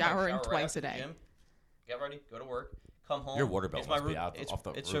to the than gym, I showering shower right twice after a the day. gym, get ready, go to work, come home. Your water bill it's my must be rout- out it's, off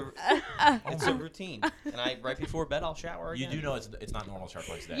the it's roof. it's a routine, and right before bed I'll shower You again. do know it's not normal to shower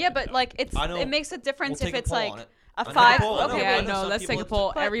twice a day. Yeah, but though. like I know. it makes a difference We'll if take a it's poll like on it. a I know. five. poll. Okay, Yeah, I but know. some Let's people take a it's-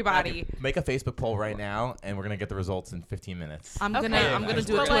 poll. but- Everybody. Make a Facebook poll right now, and we're gonna get the results in 15 minutes. I'm Okay. gonna I'm gonna But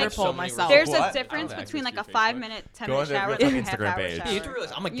do a like- Twitter so poll many myself. There's What? a difference I don't between access like a your 5-minute, Go 10-minute on the shower Real and Talk a half Instagram hour page. shower. Yeah, you have to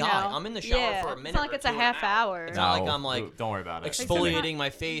realize I'm a You guy. know? I'm in the shower Yeah, for a it's minute. not like or it's a two, an half hour. It's not like No, I'm like don't worry about it. exfoliating my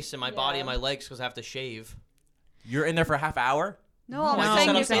face and my body and Yeah. my legs because I have to shave. You're in there for a half hour. No, No, I'm I saying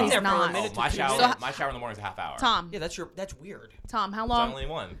said you I'm saying can. he's there for a not. minute Oh, my to 2 shower. minutes. My shower in the morning is a half hour. Tom, Yeah, that's weird. Tom, how So I long? only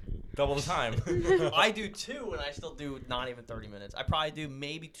one. Double the time. I do 2, and I still do not even 30 minutes. I probably do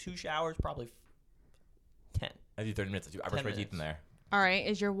maybe 2 showers, probably 10. I do 30 minutes. I brush 10 my teeth in minutes. there. All right,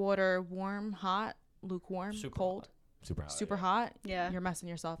 is your water warm, hot, lukewarm, Super cold, Super hot. super hot? Yeah. You're messing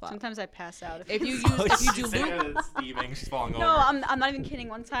yourself up. Sometimes I pass out. If you it's- use if you She's do sitting luke, there steaming. She's falling No, over. I'm not even kidding.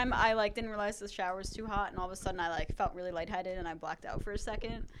 One time I like didn't realize the shower was too hot, and all of a sudden I like felt really lightheaded and I blacked out for a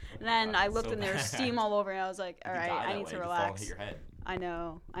second. And then God, I that's looked so and there was bad. steam all over, and I was like, all You right, die I that need way. to You fall and relax. hit your head. I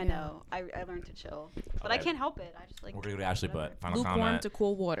know. I learned to chill, but I Okay. can't help it. I just like. We're gonna go to Ashley, whatever. but final lukewarm comment. to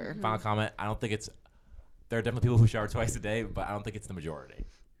cool water. Final comment. I don't think it's. There are definitely people who shower twice a day, but I don't think it's the majority.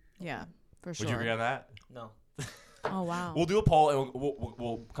 Yeah, for sure. Would you agree on that? No. Oh wow. We'll do a poll and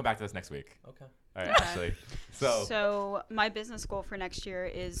we'll come back to this next week. Okay. All right, Okay. Ashley. So my business goal for next year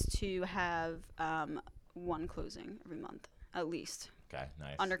is to have one closing every month, at least, okay,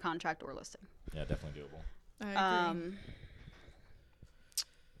 nice. under contract or listing. Yeah, definitely doable. I agree.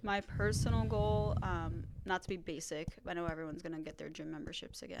 My personal goal, not to be basic, I know everyone's gonna get their gym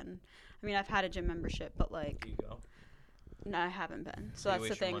memberships again. I mean, I've had a gym membership, but like, Here you go. no, I haven't been. So you that's the waste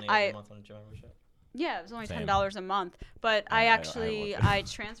your thing. money every month on a gym membership. Yeah, it was only Same. $10 a month, but Yeah, I I actually want that. I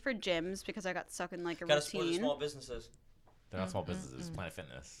transferred gyms because I got stuck in like a Gotta support the routine. small businesses. They're not small businesses. Planet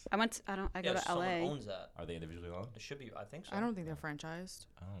Fitness. I went. I go to someone LA. owns that. Are they individually owned? It should be. I think so. I don't think they're franchised.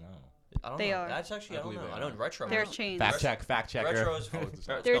 I don't know. I don't They know. are. That's actually. I don't believe know. they I know are. Retro. They're is. chains. Fact check. Fact checker. Retro is.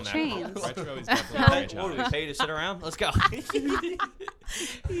 They're chains. Retro is definitely What a do franchise. we pay to sit around? Let's go.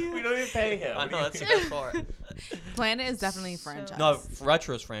 We don't even pay him. I know that's the best part. Planet is definitely So- franchise. No,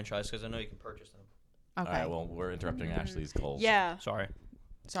 Retro's franchise because I know you can purchase them. Okay. All right. Well, we're interrupting Ashley's goals. Yeah. Sorry.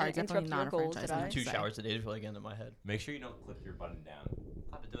 Sorry, I didn't definitely not a interrupt your goals, franchise. did I? I meant to 2 say. showers a day is really getting to my head. Make sure you don't click your button down.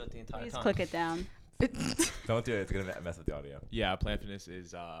 I've been doing it the entire Please time. click it down. Don't do it. It's gonna mess up the audio. Yeah, Planet Fitness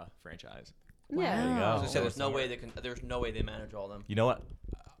is franchise. Yeah. There you go. I was gonna say, Oh, there's no somewhere. way they can. There's no way they manage all of them. You know what?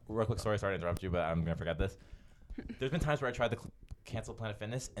 Real quick story. Sorry to interrupt you, but I'm gonna forget this. There's been times where I tried to cancel Planet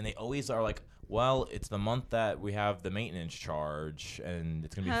Fitness, and they always are like, "Well, it's the month that we have the maintenance charge, and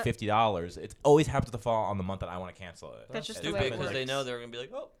it's gonna be $50." It always happens to fall on the month that I want to cancel it. That's just And the it's way it Stupid because like- they know they're gonna be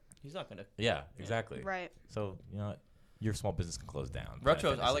like, oh, he's not gonna. Yeah, exactly. Right. So you know, what? Your small business can close down. Planet Retro.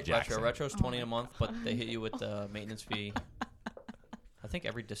 Fitness I in like Jackson. Retro. Retro's Oh 20 my a month, but they hit you with the maintenance fee. I think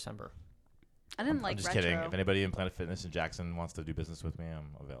every December. I didn't I'm like just retro. kidding. If anybody in Planet Fitness in Jackson wants to do business with me, I'm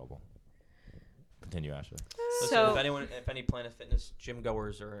available. Continue, Ashley. Listen, So if any Planet Fitness gym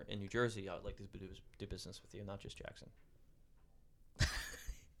goers are in New Jersey, I would like to do business with you, not just Jackson.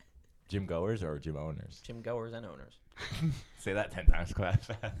 Gym goers or gym owners? Gym goers and owners. Say that 10 times fast.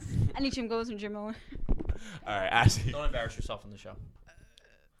 any gym goes and gym owner. All right, Ashley. Don't embarrass yourself on the show.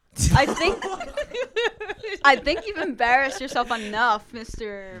 I think you've embarrassed yourself enough,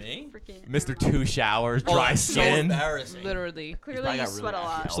 Mr. Me? Freaking Mr. Two Showers, dry that's so skin. embarrassing. Literally. Clearly, probably you got really sweat a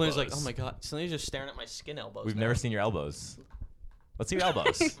lot. ashy Selena's like, elbows. oh my god. Selena's just staring at my skin elbows. We've now. never seen your elbows. Let's see your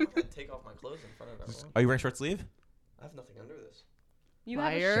elbows. I'm gonna take off my clothes in front of everyone. Are you wearing short sleeve? I have nothing under this. You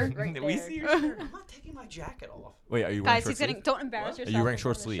have a Liar. shirt right Did we there. see your shirt? I'm not taking my jacket off. Wait, are you wearing Guys, short he's getting. sleeve? Don't embarrass What? Are you yourself. wearing in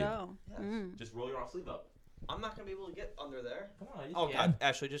short front of the sleeve? show. Yes. Mm. Just roll your off sleeve up. I'm not gonna be able to get under there. Come on. You Oh can. God,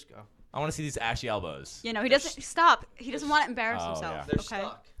 Ashley, just go. I want to see these ashy elbows. You know, he They're doesn't stop. He doesn't want to embarrass Oh, himself. yeah. They're Okay.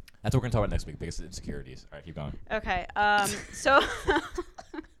 stuck. That's what we're gonna talk about next week. Biggest insecurities. All right, keep going. Okay. So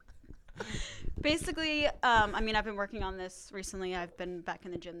basically, I mean, I've been working on this recently. I've been back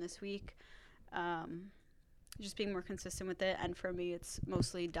in the gym this week. Just being more consistent with it, and for me, it's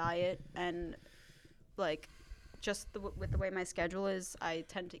mostly diet and like just with the way my schedule is. I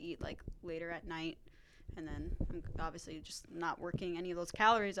tend to eat like later at night, and then I'm obviously just not working any of those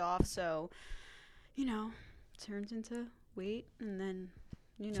calories off. So, you know, turns into weight, and then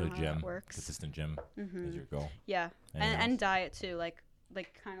you know So how gym, that works. consistent gym Mm-hmm. is your goal. Yeah, Anything and else? diet too, like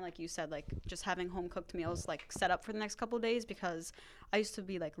kind of like you said, like just having home cooked meals like set up for the next couple of days, because I used to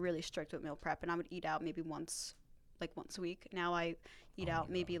be like really strict with meal prep, and I would eat out maybe once a week. Now I eat Oh my out God,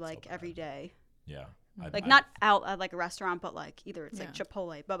 maybe that's so like bad. every day, Yeah. like not out at like a restaurant, but like either it's like Yeah.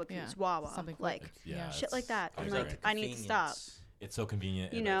 Chipotle, Bubba Yeah, Goose, Wawa, something like quick. Yeah, shit like that. I I'm agree. like, I need to stop. It's so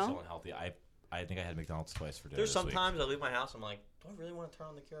convenient. You and it's so know? unhealthy. I think I had McDonald's twice for dinner. There's this week. sometimes I leave my house. I'm like, do I really want to turn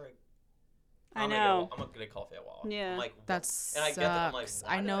on the Keurig? I I'm know. gonna get a coffee at Wawa. Yeah. I'm like, what? That And I sucks. get that, I'm like, why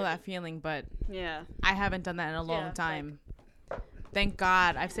I did know I that do- feeling, but Yeah, I haven't done that in a long like- time. Thank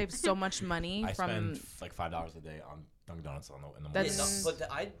God. I've saved so much money I from. spend like $5 a day on Dunkin' Donuts in the Yeah, That's- morning. no,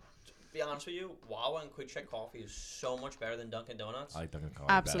 but to be honest with you, Wawa and Quick Check coffee is so much better than Dunkin' Donuts. I like Dunkin' Coffee.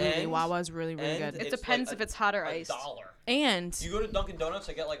 Absolutely. And- Wawa's really, really and good. it It's depends like if it's hot or $1. iced. And You go to Dunkin' Donuts,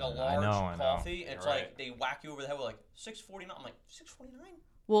 I get like a large I know. coffee, and You're it's right. like they whack you over the head with like $6.49. I'm like, $6.49?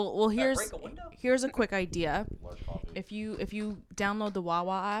 well, here's break a window? here's a quick idea. Large coffee. If you download the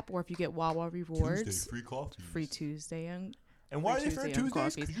Wawa app, or if you get Wawa rewards, free coffee. free Tuesday and And why are free they free Tuesday on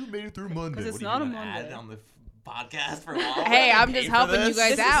Tuesdays? coffees. Because you made it through Monday. 'Cause it's What, are not you a gonna Monday. add on the podcast for Wawa? Hey, We're I'm gonna just pay for helping you this? guys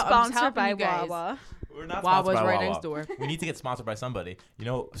This is out. I'm just sponsored helping by you guys. Wawa. We're not Wawa's sponsored by right Wawa. next door. We need to get sponsored by somebody. You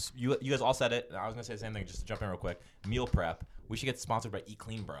know, you guys all said it. And I was gonna say the same thing. Just to jump in real quick. Meal prep. We should get sponsored by Eat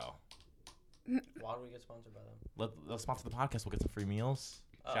Clean Bro. Why do we get sponsored by them? Let's sponsor the podcast. We'll get some free meals.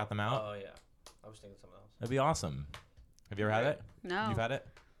 Shout them out. Oh, yeah. I was thinking something else. That'd be awesome. Have you ever had it? No. You've had it?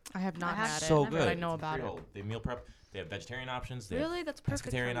 I have not have had it, So but good. I know It's about it. incredible. They meal prep. They have vegetarian options. They Really? That's have perfect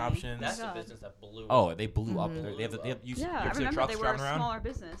for pescatarian me. options. That's God. the business that blew Oh, they blew up. Mhm. They have you Yeah, ever I see the remember trucks they were a driving around? smaller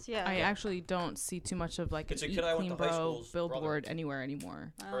business. Yeah. I actually don't see too much of like It's an a Eat kid I went Clean to high Bro school's billboard brother. anywhere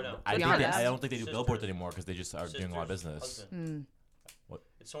anymore. Or no. I, be think they, honest. I don't think they do Sisters. billboards anymore because they just are doing a lot of Sister's business. husband. Mm.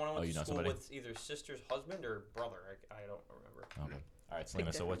 It's someone I Oh, went you to know school somebody? with, either sister's husband or brother. I don't remember. Okay. All right, Big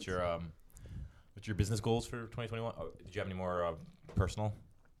Selena. So what's difference. your business goals for 2021? Oh, did you have any more personal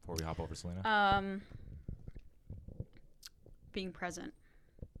before we hop over, Selena? Being present.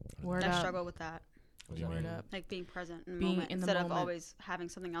 Word I up. struggle with that. What do you Word mean? up. Like being present in the Being moment in the instead of moment. always having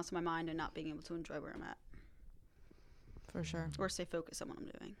something else in my mind and not being able to enjoy where I'm at For sure. or stay focused on what I'm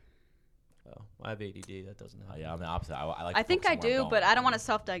doing. Oh, I have ADD. That doesn't help. Yeah, I'm the opposite. I like. I to think focus I on where I'm do, but going. I don't want to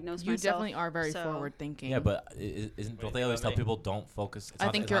self-diagnose You myself. definitely are very so- forward thinking. Yeah, but What don't do they you always think tell about me? people don't focus? It's I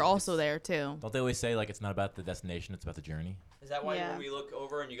not- think it's you're not- also it's- there too. Don't they always say like it's not about the destination, it's about the journey? Is that why Yeah. when we look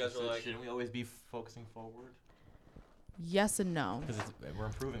over and you guys are like, shouldn't we always be focusing forward? Yes and no. Because we're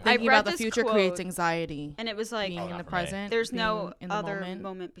improving. I Thinking read about the this future quote, creates anxiety. And it was like, Being Oh, in not the for me. present, there's being no in the other moment,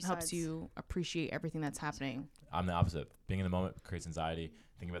 moment besides. helps you appreciate everything that's happening. I'm the opposite. Being in the moment creates anxiety.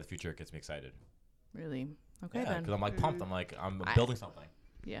 Thinking about the future gets me excited. Really. Okay Yeah, then. because I'm like pumped. I'm like I'm I- building something.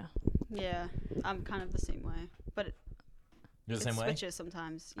 Yeah. Yeah, I'm kind of the same way, but You're the it same way. switches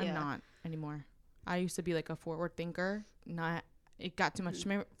sometimes. Yeah. I'm not anymore. I used to be like a forward thinker. Not. It got too much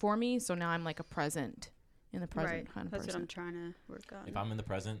for me, so now I'm like a present, in the present Right. kind of That's what person. I'm trying to work on. If I'm in the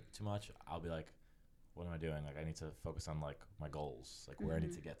present too much, I'll be like, what am I doing? Like I need to focus on like my goals, like where I need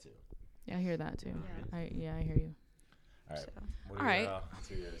Mhm. to get to. Yeah, I hear that too. Yeah. I hear you. All right. So. What All are right. your, what's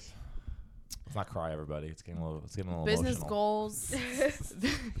yours? Let's not cry, everybody. It's getting a little. Business emotional. goals.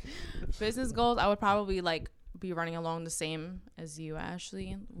 Business goals. I would probably like be running along the same as you,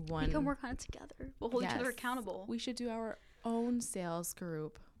 Ashley. We can work on it together. We'll hold each other Yes. accountable. We should do our own sales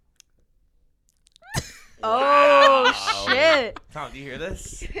group. Oh Wow. shit! Tom, do you hear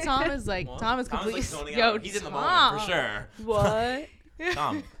this? Tom is like What? Tom is Tom's completely like zoning yo. out. He's in the Tom. moment for sure. What?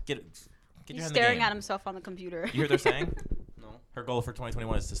 Tom, get your He's head in the staring game. at himself on the computer. You hear what they're saying? no, Her goal for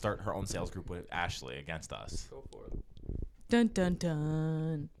 2021 is to start her own sales group with Ashley against us. go for it. Dun dun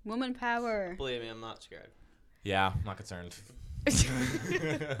dun. Woman power. Believe me, I'm not scared. Yeah, I'm not concerned.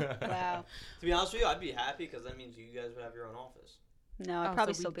 Wow. To be honest with you, I'd be happy because that means you guys would have your own office. No, I'd Oh,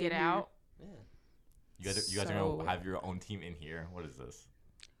 probably so still we be get here. out. Yeah. You guys are So- gonna have your own team in here. What is this?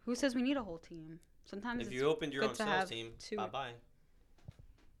 Who says we need a whole team? Sometimes If it's you opened your good own to sales have team, two. bye-bye.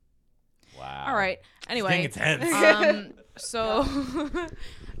 Wow. All right. Anyway, It's getting intense. so,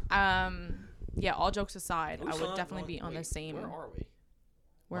 yeah. All jokes aside, Are we I still would on? definitely be Wait, on the same. Where are we?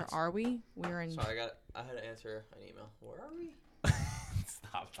 Where What? are we? We're in. Sorry, I had to answer an email. Where are we?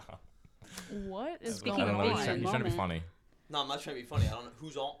 Stop. What is Speaking going I don't know. being He's on? in trying, he's trying to be moment. funny. No, I'm not trying to be funny. I don't know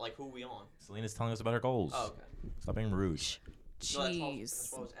who's on. Like, who are we on? Selena's telling us about her goals. Oh, okay. Stop being rude. No, that's why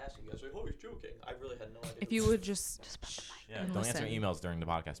Jeez. I was asking you guys. Like, oh, he's joking. I really had no idea. If you would just. Yeah, And don't answer listen. emails during the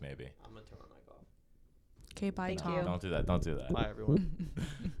podcast, maybe. I'm gonna turn my mic off. Okay, bye, Thank Tom. you. Don't do that. Don't do that. Bye, everyone.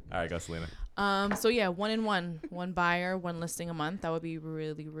 All right, go, Selena. So yeah, 1 and 1, one buyer, one listing a month. That would be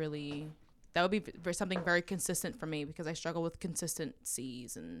really. That would be something very consistent for me because I struggle with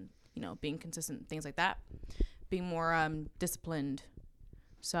consistencies and being consistent, things like that. Being more disciplined.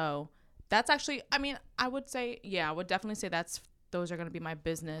 So that's actually, I mean, I would definitely say those are going to be my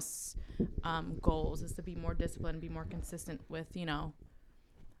business goals, is to be more disciplined, be more consistent with the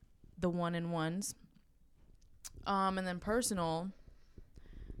 1 and 1s. And then personal.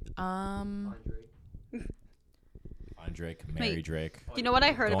 Find Drake, marry Wait. Drake. You know what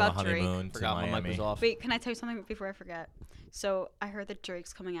I heard Go on a about Drake? honeymoon to Forgot my mic Miami. was off. Wait, can I tell you something before I forget? So I heard that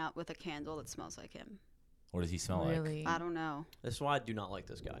Drake's coming out with a candle that smells like him. What does he smell like? Really? I don't know. This is why I do not like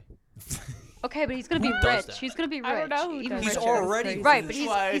this guy. Okay, but he's gonna be Who does rich. that? He's gonna be rich. I don't know who even does He's that. richer. already right, but This is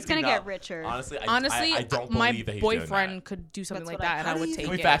why I he's do gonna not- get richer. Honestly, Honestly, I don't my believe that he's doing boyfriend that. could do something That's like what I- that, and How I do would you- take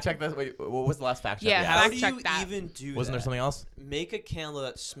Can we it. fact check this? Wait, what was the last fact check? Yeah, we How had? fact do check you that. even do Wasn't there that? something else? Make a candle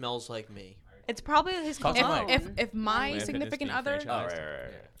that smells like me. It's probably his Cost cologne. of If my Land Fitness significant being other, Oh, franchised.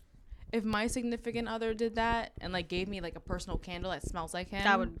 right. if my significant other did that and like gave me like a personal candle that smells like him,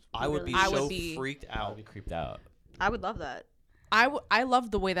 that would. I would be I so would be- freaked I out. would be creeped out. I would love that. I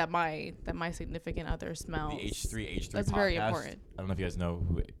love the way that my significant other smells. The H3 That's podcast. very important. I don't know if you guys know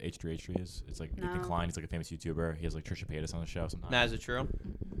who H3 is. It's like Nathan No. Klein. He's like a famous YouTuber. He has like Trisha Paytas on the show sometimes. Matt, is it true?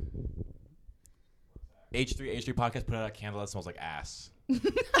 H3 podcast put out a candle that smells like ass.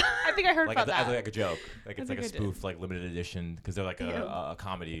 I think I heard Like about as that. like a joke. Like I it's like a think I did. spoof, like limited edition, because they're like Ew. a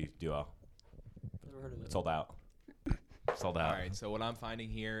comedy duo. Never heard of it. Sold out. Sold out. All right, so what I'm finding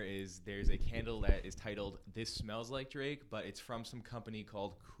here is there's a candle that is titled "This Smells Like Drake," but it's from some company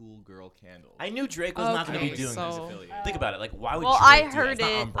called Cool Girl Candles. I knew Drake was not going to be Okay, doing so- this. affiliate. Think about it. Like, why would Well, Drake I do that? heard It's not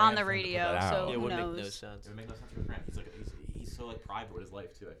it on brand on the for him to put radio, that out. so It who would make no knows? sense. It would make no sense for Frank. He's so like private with his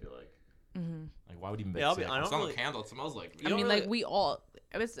life too. I feel like. Mm-hmm. Like, why would he make Yeah, I'll be- it? I don't It's not really- a candle. It smells like. I don't mean, really- like we all.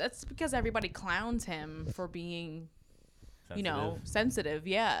 That's because everybody clowns him for being, sensitive.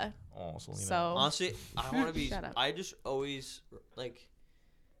 Yeah. Oh, Selena. So Honestly, I want to be. Shut up. I just always like,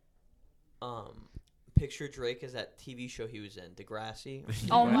 picture Drake as that TV show he was in, Degrassi.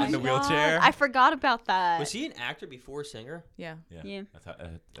 Oh In my the god! wheelchair? I forgot about that. Was he an actor before singer? yeah, Yeah. Yeah. That's how.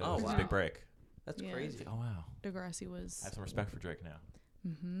 That Oh, was his wow. big break. That's Yeah. crazy. Oh wow. Degrassi was. I have some respect for Drake now.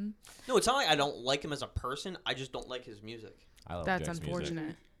 Mm-hmm. No, it's not like I don't like him as a person. I just don't like his music. I love That's Drake's unfortunate.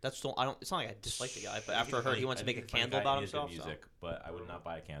 Music. That's don't. I don't. It's not like I dislike the guy, but I after I think heard he's he wants to funny. make a I think he's candle funny about guy. He has good himself. music, but I would not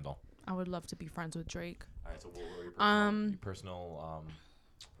buy a candle. I would love to be friends with Drake. All right. So what were your personal?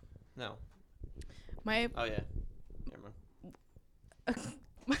 So. No. My Oh yeah. Never mind.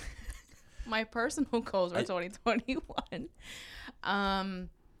 my personal goals for I- 2021.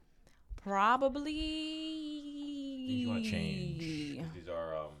 Probably. Things you want to change. These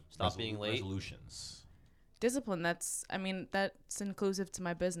are Stop being late. resolutions. Discipline. That's inclusive to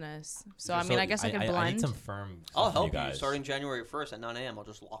my business. So These I are mean, I guess I can blend. I need some firm. I'll stuff from help you guys. starting January 1st at 9 a.m. I'll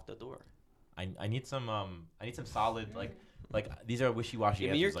just lock the door. I need some solid like these are wishy washy.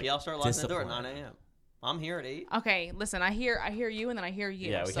 Give me your answers, key. like I'll start locking the door at discipline. 9 a.m. I'm here at 8. Okay, listen. I hear you, and then I hear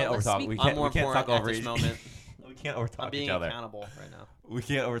you. Yeah, we so can't let's overtalk. speak- We I'm can't, more we can't important talk at over this each moment. We can't I'm overtalk being each other. accountable right now. We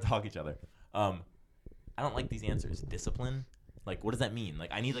can't overtalk each other. I don't like these answers. Discipline. Like, what does that mean?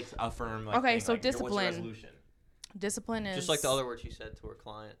 Like, I need like a firm. Like, Okay, thing, so like, what's your discipline. resolution? Discipline is Just like the other word she said to her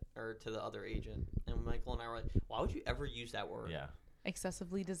client or to the other agent. And Michael and I were like, why would you ever use that word? Yeah.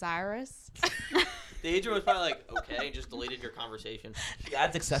 excessively desirous. The agent was probably like, okay, and just deleted your conversation. She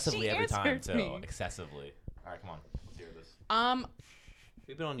adds excessively She every time. answered So me. excessively. All right, come on. Let's hear this.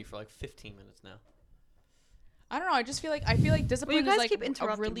 We've been on you for like 15 minutes now. I don't know. I just feel like discipline guys is like keep a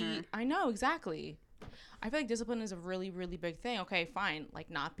interrupting really. her. I know exactly. I feel like discipline is a really really big thing. Okay, fine. Like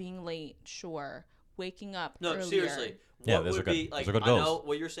not being late, sure. Waking up. No, earlier. seriously. Yeah, What those are would good- be those like? are good I goals. know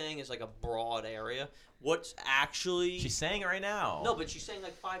what you're saying is like a broad area. What's actually? She's saying it right now. No, but she's saying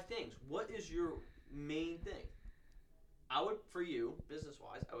like 5 things. What is your main thing? I would, for you,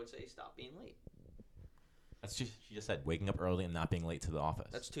 business-wise, I would say stop being late. She just said waking up early and not being late to the office.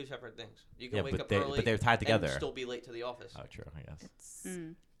 That's two separate things. You can Yeah, wake but up early, but they're tied together. and still be late to the office. Oh, true. I guess. It's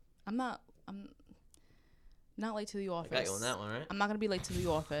I'm not late to the I office. got you on that one, right? I'm not gonna be late to the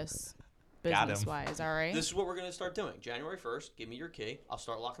office, Got him. business wise. All right. This is what we're gonna start doing. January 1st, give me your key. I'll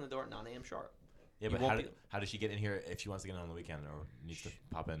start locking the door at 9 a.m. sharp. Yeah, You but won't how does she get in here if she wants to get in on the weekend or needs to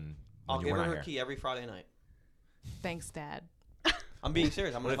pop in? When I'll you give were her not her here? key every Friday night. Thanks, Dad. I'm being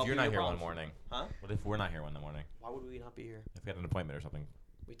serious. I'm What gonna if help you're you not with here your one problems. morning? Huh? What if we're not here one morning? Why would we not be here? If we had an appointment or something?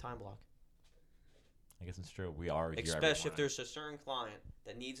 We time block. I guess it's true. We are here every Especially if morning. there's a certain client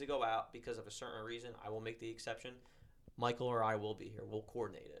that needs to go out because of a certain reason, I will make the exception. Michael or I will be here. We'll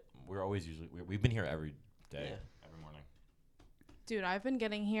coordinate it. We're always we've been here every day, Yeah. every morning. Dude, I've been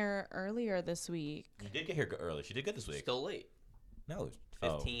getting here earlier this week. You did get here early. She did good this week. Still late. No,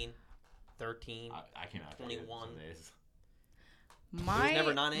 15, 13. I came out 21. some days. My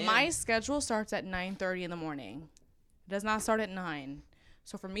never 9 a.m.? my schedule starts at 9:30 in the morning. It does not start at 9.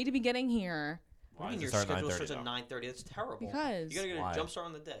 So for me to be getting here, What Why do you mean does your it start schedule 9:30 starts at though? 9:30? That's terrible. Because- You gotta get Why? a jump start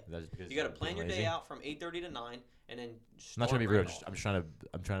on the day. That's because You gotta you're plan your being day lazy? out from 8:30 to 9, and then. I'm not trying to be start rude.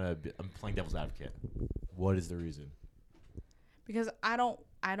 right I'm I'm playing devil's advocate. What is the reason? because I don't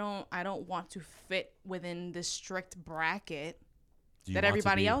want to fit within this strict bracket Do you that want to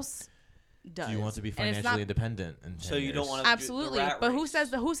everybody be- else does. Do you want to be And it's financially not- independent? In 10 So you don't years? wanna- Absolutely, rat but who race.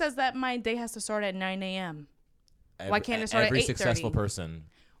 says that my day has to start at 9 a.m.? Why can't it start at Every 8:30? successful person.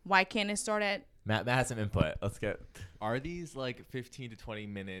 Why can't it start at? Matt has some input. Let's get. Are these like 15 to 20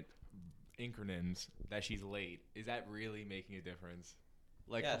 minute increments that she's late? Is that really making a difference?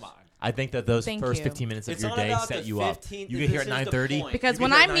 Like, Yes. come on. I think that those Thank first you. 15 minutes of It's your not day about set the you up. 15 You get here this at is the 9:30. point. Because You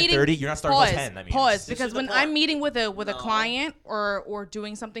when get here at I'm meeting, 9:30, you're not starting pause, till 10. That means. pause. This Because is the when point. I'm meeting with a No. client or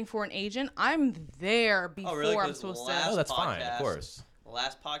doing something for an agent, I'm there before really? I'm 'Cause supposed last to. Oh, that's fine. podcast- Of course. The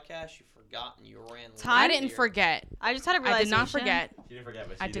last podcast, you forgot and you ran late. Time- I didn't here. forget. I just had a I realization. did not forget. She didn't forget,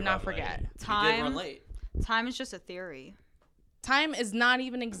 but I did not forget. You did run Time. late. Time is just a theory. Time is not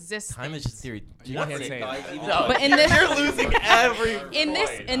even existing. Time is just theory. You What? can't say Guys, that. even- No, But in this- you're losing every. in this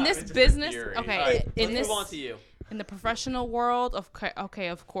point. in this It's just a business, theory. okay, All right, in let's this move on to you. in the professional world okay,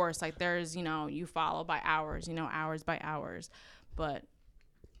 of course, like there's you follow by hours, hours by hours, but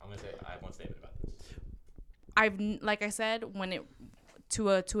I'm gonna say I have one statement about this. like I said, when it to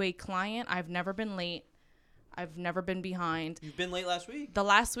a client, I've never been late. I've never been behind. You've been late last week. The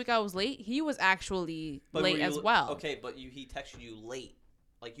last week I was late, he was actually But late were you- as well. Okay, but he texted you late.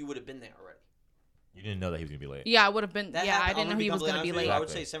 Like you would have been there already. You didn't know that he was gonna be late. Yeah, I would have been. That Yeah, I happened- didn't know I'm he was gonna going to be honest with late. you, I would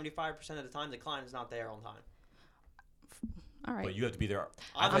say Exactly. 75% of the time the client is not there on time. All right. But you have to be there.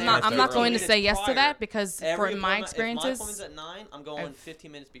 I'm I'm there not. I'm not 30 going to minutes say yes to prior. that because for Every my appointment- If my appointment's experiences, at 9, I'm going I've-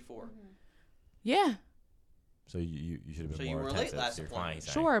 15 minutes before. yeah, So you should have been So you more were late attentive last to your appointment. client.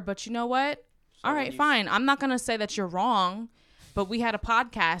 he's saying. sure. But you know what? So All when right, you- fine. I'm not going to say that you're wrong, but we had a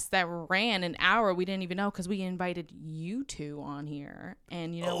podcast that ran an hour. We didn't even know because we invited you two on here.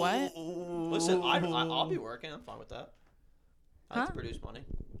 And you know what? Listen, I'll be working. I'm fine with that. I like Huh? to produce money.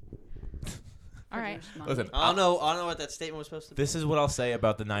 All right. Listen, I don't know what that statement was supposed to be. this is what I'll say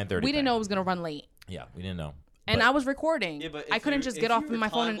about the 9:30. We didn't thing. know it was going to run late. Yeah, we didn't know. And But I was recording. Yeah, but I if couldn't you- just if get off you of were my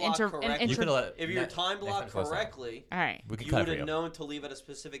phone time and blocked enter. correctly- you could have let. If you're time blocked correctly, All right. We can you cut would for have you. known to leave at a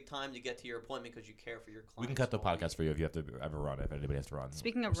specific time to get to your appointment because you care for your client. We can cut the podcast for you if you have to ever run. If anybody has to run.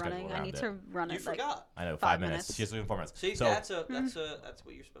 Speaking of We'll schedule running, I around need it. to run You it. Like, forgot. I know 5 5 minutes. minutes. She has to inform us. See, so that's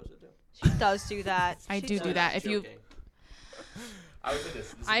what you're supposed to do. she does do that. I She do does. that. If you- Joking. I would say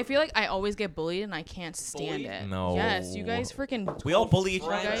this. I feel like I always get bullied and I can't stand Bullied? it. No. Yes, you guys freaking. we all bully each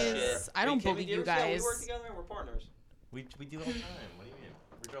Friend other. guys- shit. I Are don't kidding bully me? you ever see how guys. We work together and we're partners. We do it all the time. What do you mean?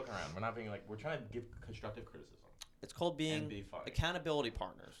 We're joking around. We're not being like. We're trying to give constructive criticism. It's called And being be funny. accountability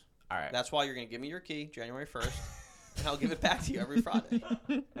partners. All right. That's why you're gonna give me your key January 1st, and I'll give it back to you every Friday.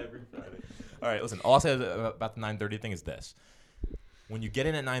 Every Friday. All right, listen. All I'll say about the 9:30 thing is this: when you get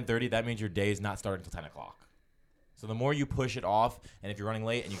in at 9:30, that means your day is not starting until 10 o'clock. So the more you push it off, and if you're running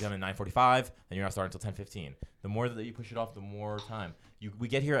late and you come in at 9:45, then you're not starting until 10:15. The more that you push it off, the more time. We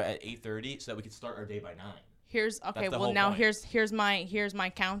get here at 8:30 so that we can start our day by 9. Here's okay. the Well, whole now point. here's my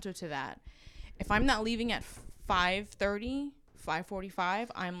counter to that. If I'm not leaving at 5:30, 5:45,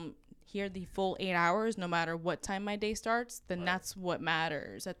 I'm here the full 8 hours, no matter what time my day starts. Then Right. that's what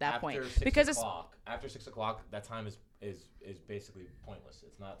matters at that point. After 6 Because it's o'clock, after 6 o'clock, that time is basically pointless.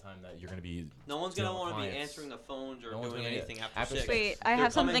 It's not time that you're going to be. No one's gonna dealing with want to be clients. answering the phones or No one's doing gonna- anything after after 6. Wait, I They're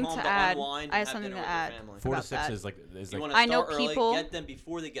have coming something home to to add. unwind I and have have something dinner to with their add. family. 4 to about 6 that. is like You want I to know start early, people- get them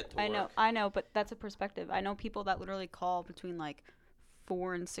before they get to work. I know, but that's a perspective. I know people that literally call between like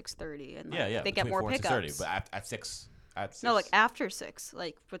 4 and 6:30, and like, yeah. they get between more 4 and pickups. 6:30, but at 6. at 6. No, like after 6,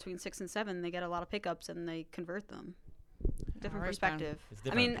 like between 6 and 7, they get a lot of pickups and they convert them. Different Alright, perspective. It's I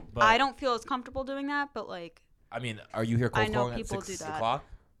different, mean, but- I don't feel as comfortable doing that, but like I mean, are you here cold I know calling at people 6 do that. o'clock?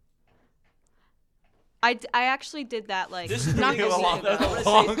 I actually did that like This is Not the gonna biggest say thing. that.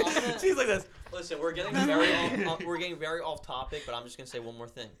 I'm gonna say- I'm gonna- She's like this. Listen, we're getting very off topic, but I'm just gonna say one more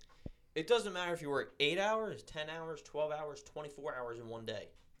thing. It doesn't matter if you work 8 hours, 10 hours, 12 hours, 24 hours in one day.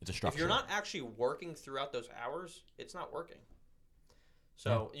 It's a structure. If you're not actually working throughout those hours, it's not working.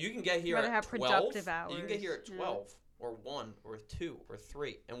 So you can get here Rather at have 12. productive You can get here at hours, 12 or 1 or 2 or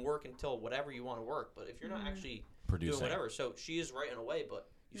 3 and work until whatever you want to work. But if you're not actually producing. doing whatever, so she is right in a way,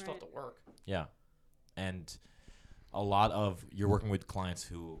 but you still have Right. to work. Yeah. And a lot of you're working with clients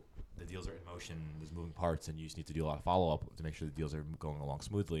who the deals are in motion, there's moving parts, and you just need to do a lot of follow up to make sure the deals are going along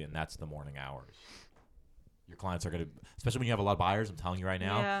smoothly, and that's the morning hours. Your clients are going to, especially when you have a lot of buyers, I'm telling you right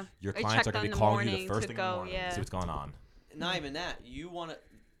now, Yeah. your I clients check are going to them be in the calling you the morning first to thing in go, the morning to yeah. see what's going on. Not even that. You want to,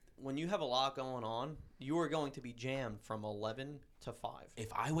 when you have a lot going on, you are going to be jammed from 11 to 5.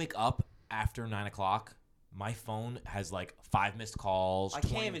 If I wake up after 9 o'clock, my phone has like 5 missed calls, I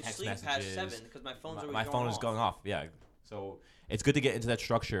 20 can't even text sleep messages. past 7 because my phone's always my going phone off. is going off. Yeah. So it's good to get into that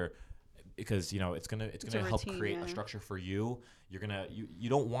structure because it's gonna a help routine, create yeah. a structure for you. You're gonna you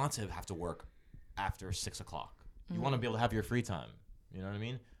don't want to have to work after 6 o'clock. You want to be able to have your free time. You know what I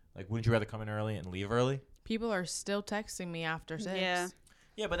mean? Like, wouldn't you rather come in early and leave early? People are still texting me after 6. Yeah.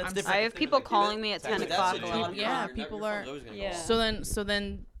 Yeah, but that's I'm different. I have people calling me at 10 But o'clock. that's a like, job. Yeah, Your people phone's are- always gonna go Yeah. off. So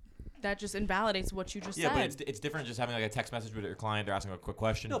then that just invalidates what you just Yeah, said. but it's different just having like a text message with your client. They're asking a quick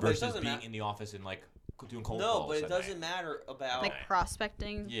question No, but it versus doesn't being ma- in the office and like doing cold No, calls. but it at doesn't night. matter about. like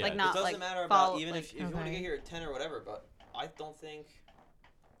prospecting, Yeah. like It not it doesn't like matter follow, about even like, if you want to Okay. get here at 10 or whatever. But I don't think.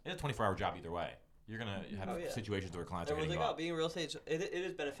 It's a 24-hour job either way. You're gonna have Oh, yeah. situations where clients are Everyone's getting like, up. oh, being in real estate, it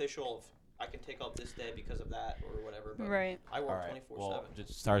is beneficial if I can take off this day because of that or whatever. But right. I All work right. 24/7. Well,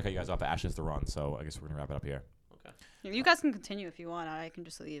 just sorry to cut you guys off. But Ash has to run, so I guess we're gonna wrap it up here. Okay. You guys can continue if you want. I can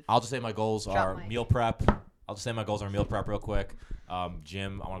just leave. I'll just say my goals Drop are mic. meal prep. I'll just say my goals are meal prep real quick.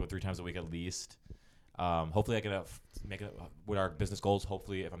 Gym, I want to go 3 times a week at least. Hopefully, I can make it with our business goals.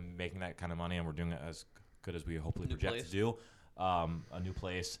 Hopefully, if I'm making that kind of money and we're doing it as good as we hopefully New project place. to do, a new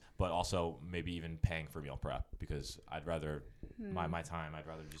place, but also maybe even paying for meal prep because I'd rather my time. I'd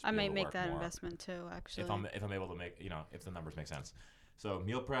rather just. I be might able to make work that more. investment too. Actually, If I'm able to make if the numbers make sense. So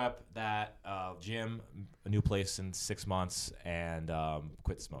meal prep, that gym, a new place in 6 months, and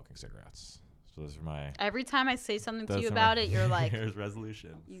quit smoking cigarettes. So those are my. every time I say something to those you are about my it, you're like, New Year's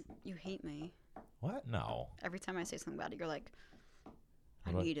resolution. you hate me. What? No. Every time I say something about it, you're like,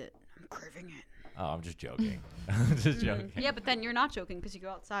 I What? need it. I'm craving it. Oh, I'm just joking. I'm just Mhm. joking. Yeah, but then you're not joking because you go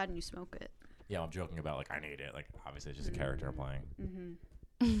outside and you smoke it. Yeah, I'm joking about like I need it. Like obviously it's just a character I'm playing.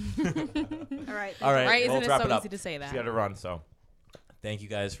 Mm-hmm. All right. All right, Right? we'll Isn't it wrap so it up. easy to say that? She got to run. So thank you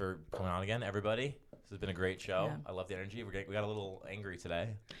guys for coming on again, everybody. This has been a great show. Yeah. I love the energy. We got a little angry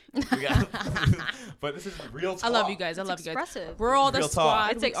today. We got, but this is real talk. I love you guys. I It's love you guys. expressive. We're all the Real talk.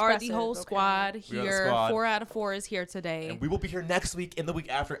 squad. It's We are the expressive, whole okay. squad We are the here. squad. 4 out of 4 is here today. And we will be here next week, and the week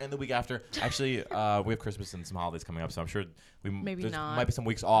after, and the week after. Actually, we have Christmas and some holidays coming up, so I'm sure Maybe there's not. might be some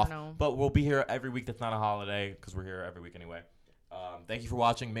weeks off. know. But we'll be here every week. That's not a holiday because we're here every week anyway. Thank you for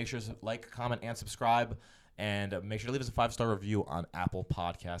watching. Make sure to like, comment, and subscribe. And make sure to leave us a 5-star review on Apple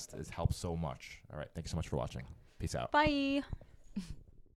Podcasts. It helps so much. All right. Thank you so much for watching. Peace out. Bye.